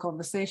insightful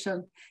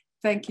conversation.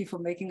 Thank you for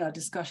making our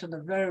discussion a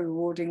very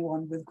rewarding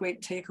one with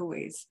great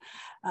takeaways.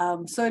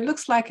 So it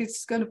looks like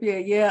it's going to be a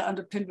year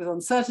underpinned with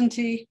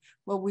uncertainty.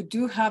 Well, we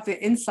do have the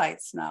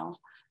insights now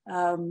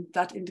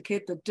that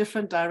indicate the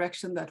different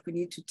direction that we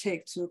need to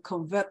take to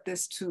convert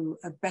this to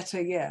a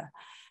better year.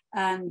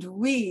 And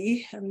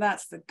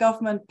that's the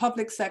government,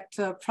 public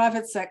sector,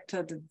 private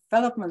sector,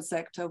 development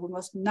sector, we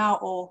must now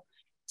all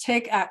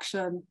take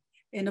action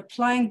in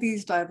applying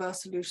these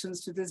diverse solutions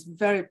to this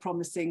very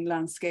promising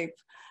landscape.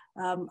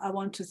 I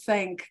want to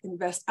thank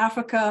Invest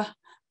Africa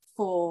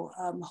for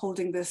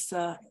holding this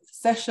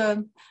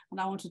session. And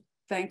I want to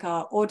thank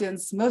our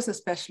audience most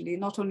especially,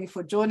 not only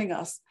for joining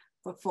us,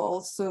 but for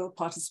also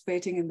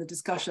participating in the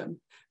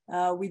discussion.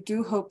 We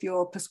do hope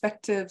your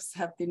perspectives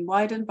have been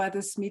widened by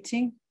this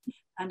meeting.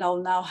 And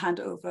I'll now hand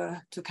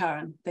over to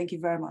Karen. Thank you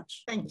very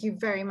much. Thank you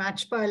very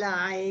much, Bola.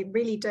 I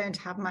really don't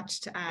have much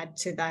to add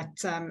to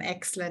that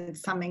excellent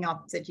summing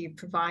up that you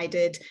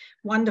provided.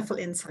 Wonderful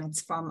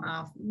insights from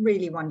our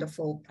really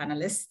wonderful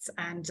panelists.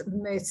 And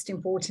most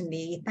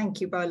importantly, thank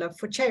you, Bola,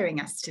 for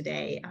chairing us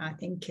today. I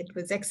think it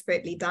was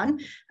expertly done.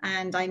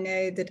 And I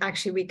know that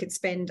actually we could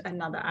spend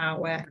another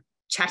hour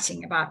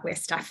chatting about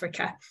West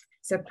Africa.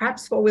 So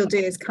perhaps what we'll do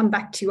is come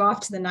back to you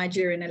after the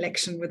Nigerian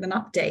election with an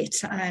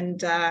update and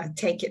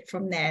take it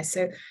from there.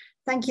 So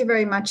thank you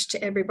very much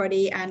to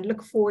everybody, and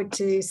look forward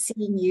to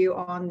seeing you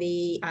on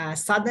the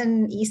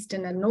Southern,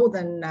 Eastern and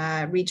Northern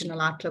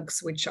regional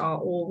outlooks, which are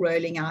all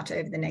rolling out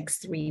over the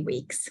next 3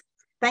 weeks.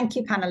 Thank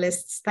you,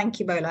 panelists. Thank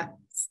you, Bola.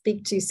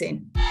 Speak to you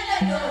soon.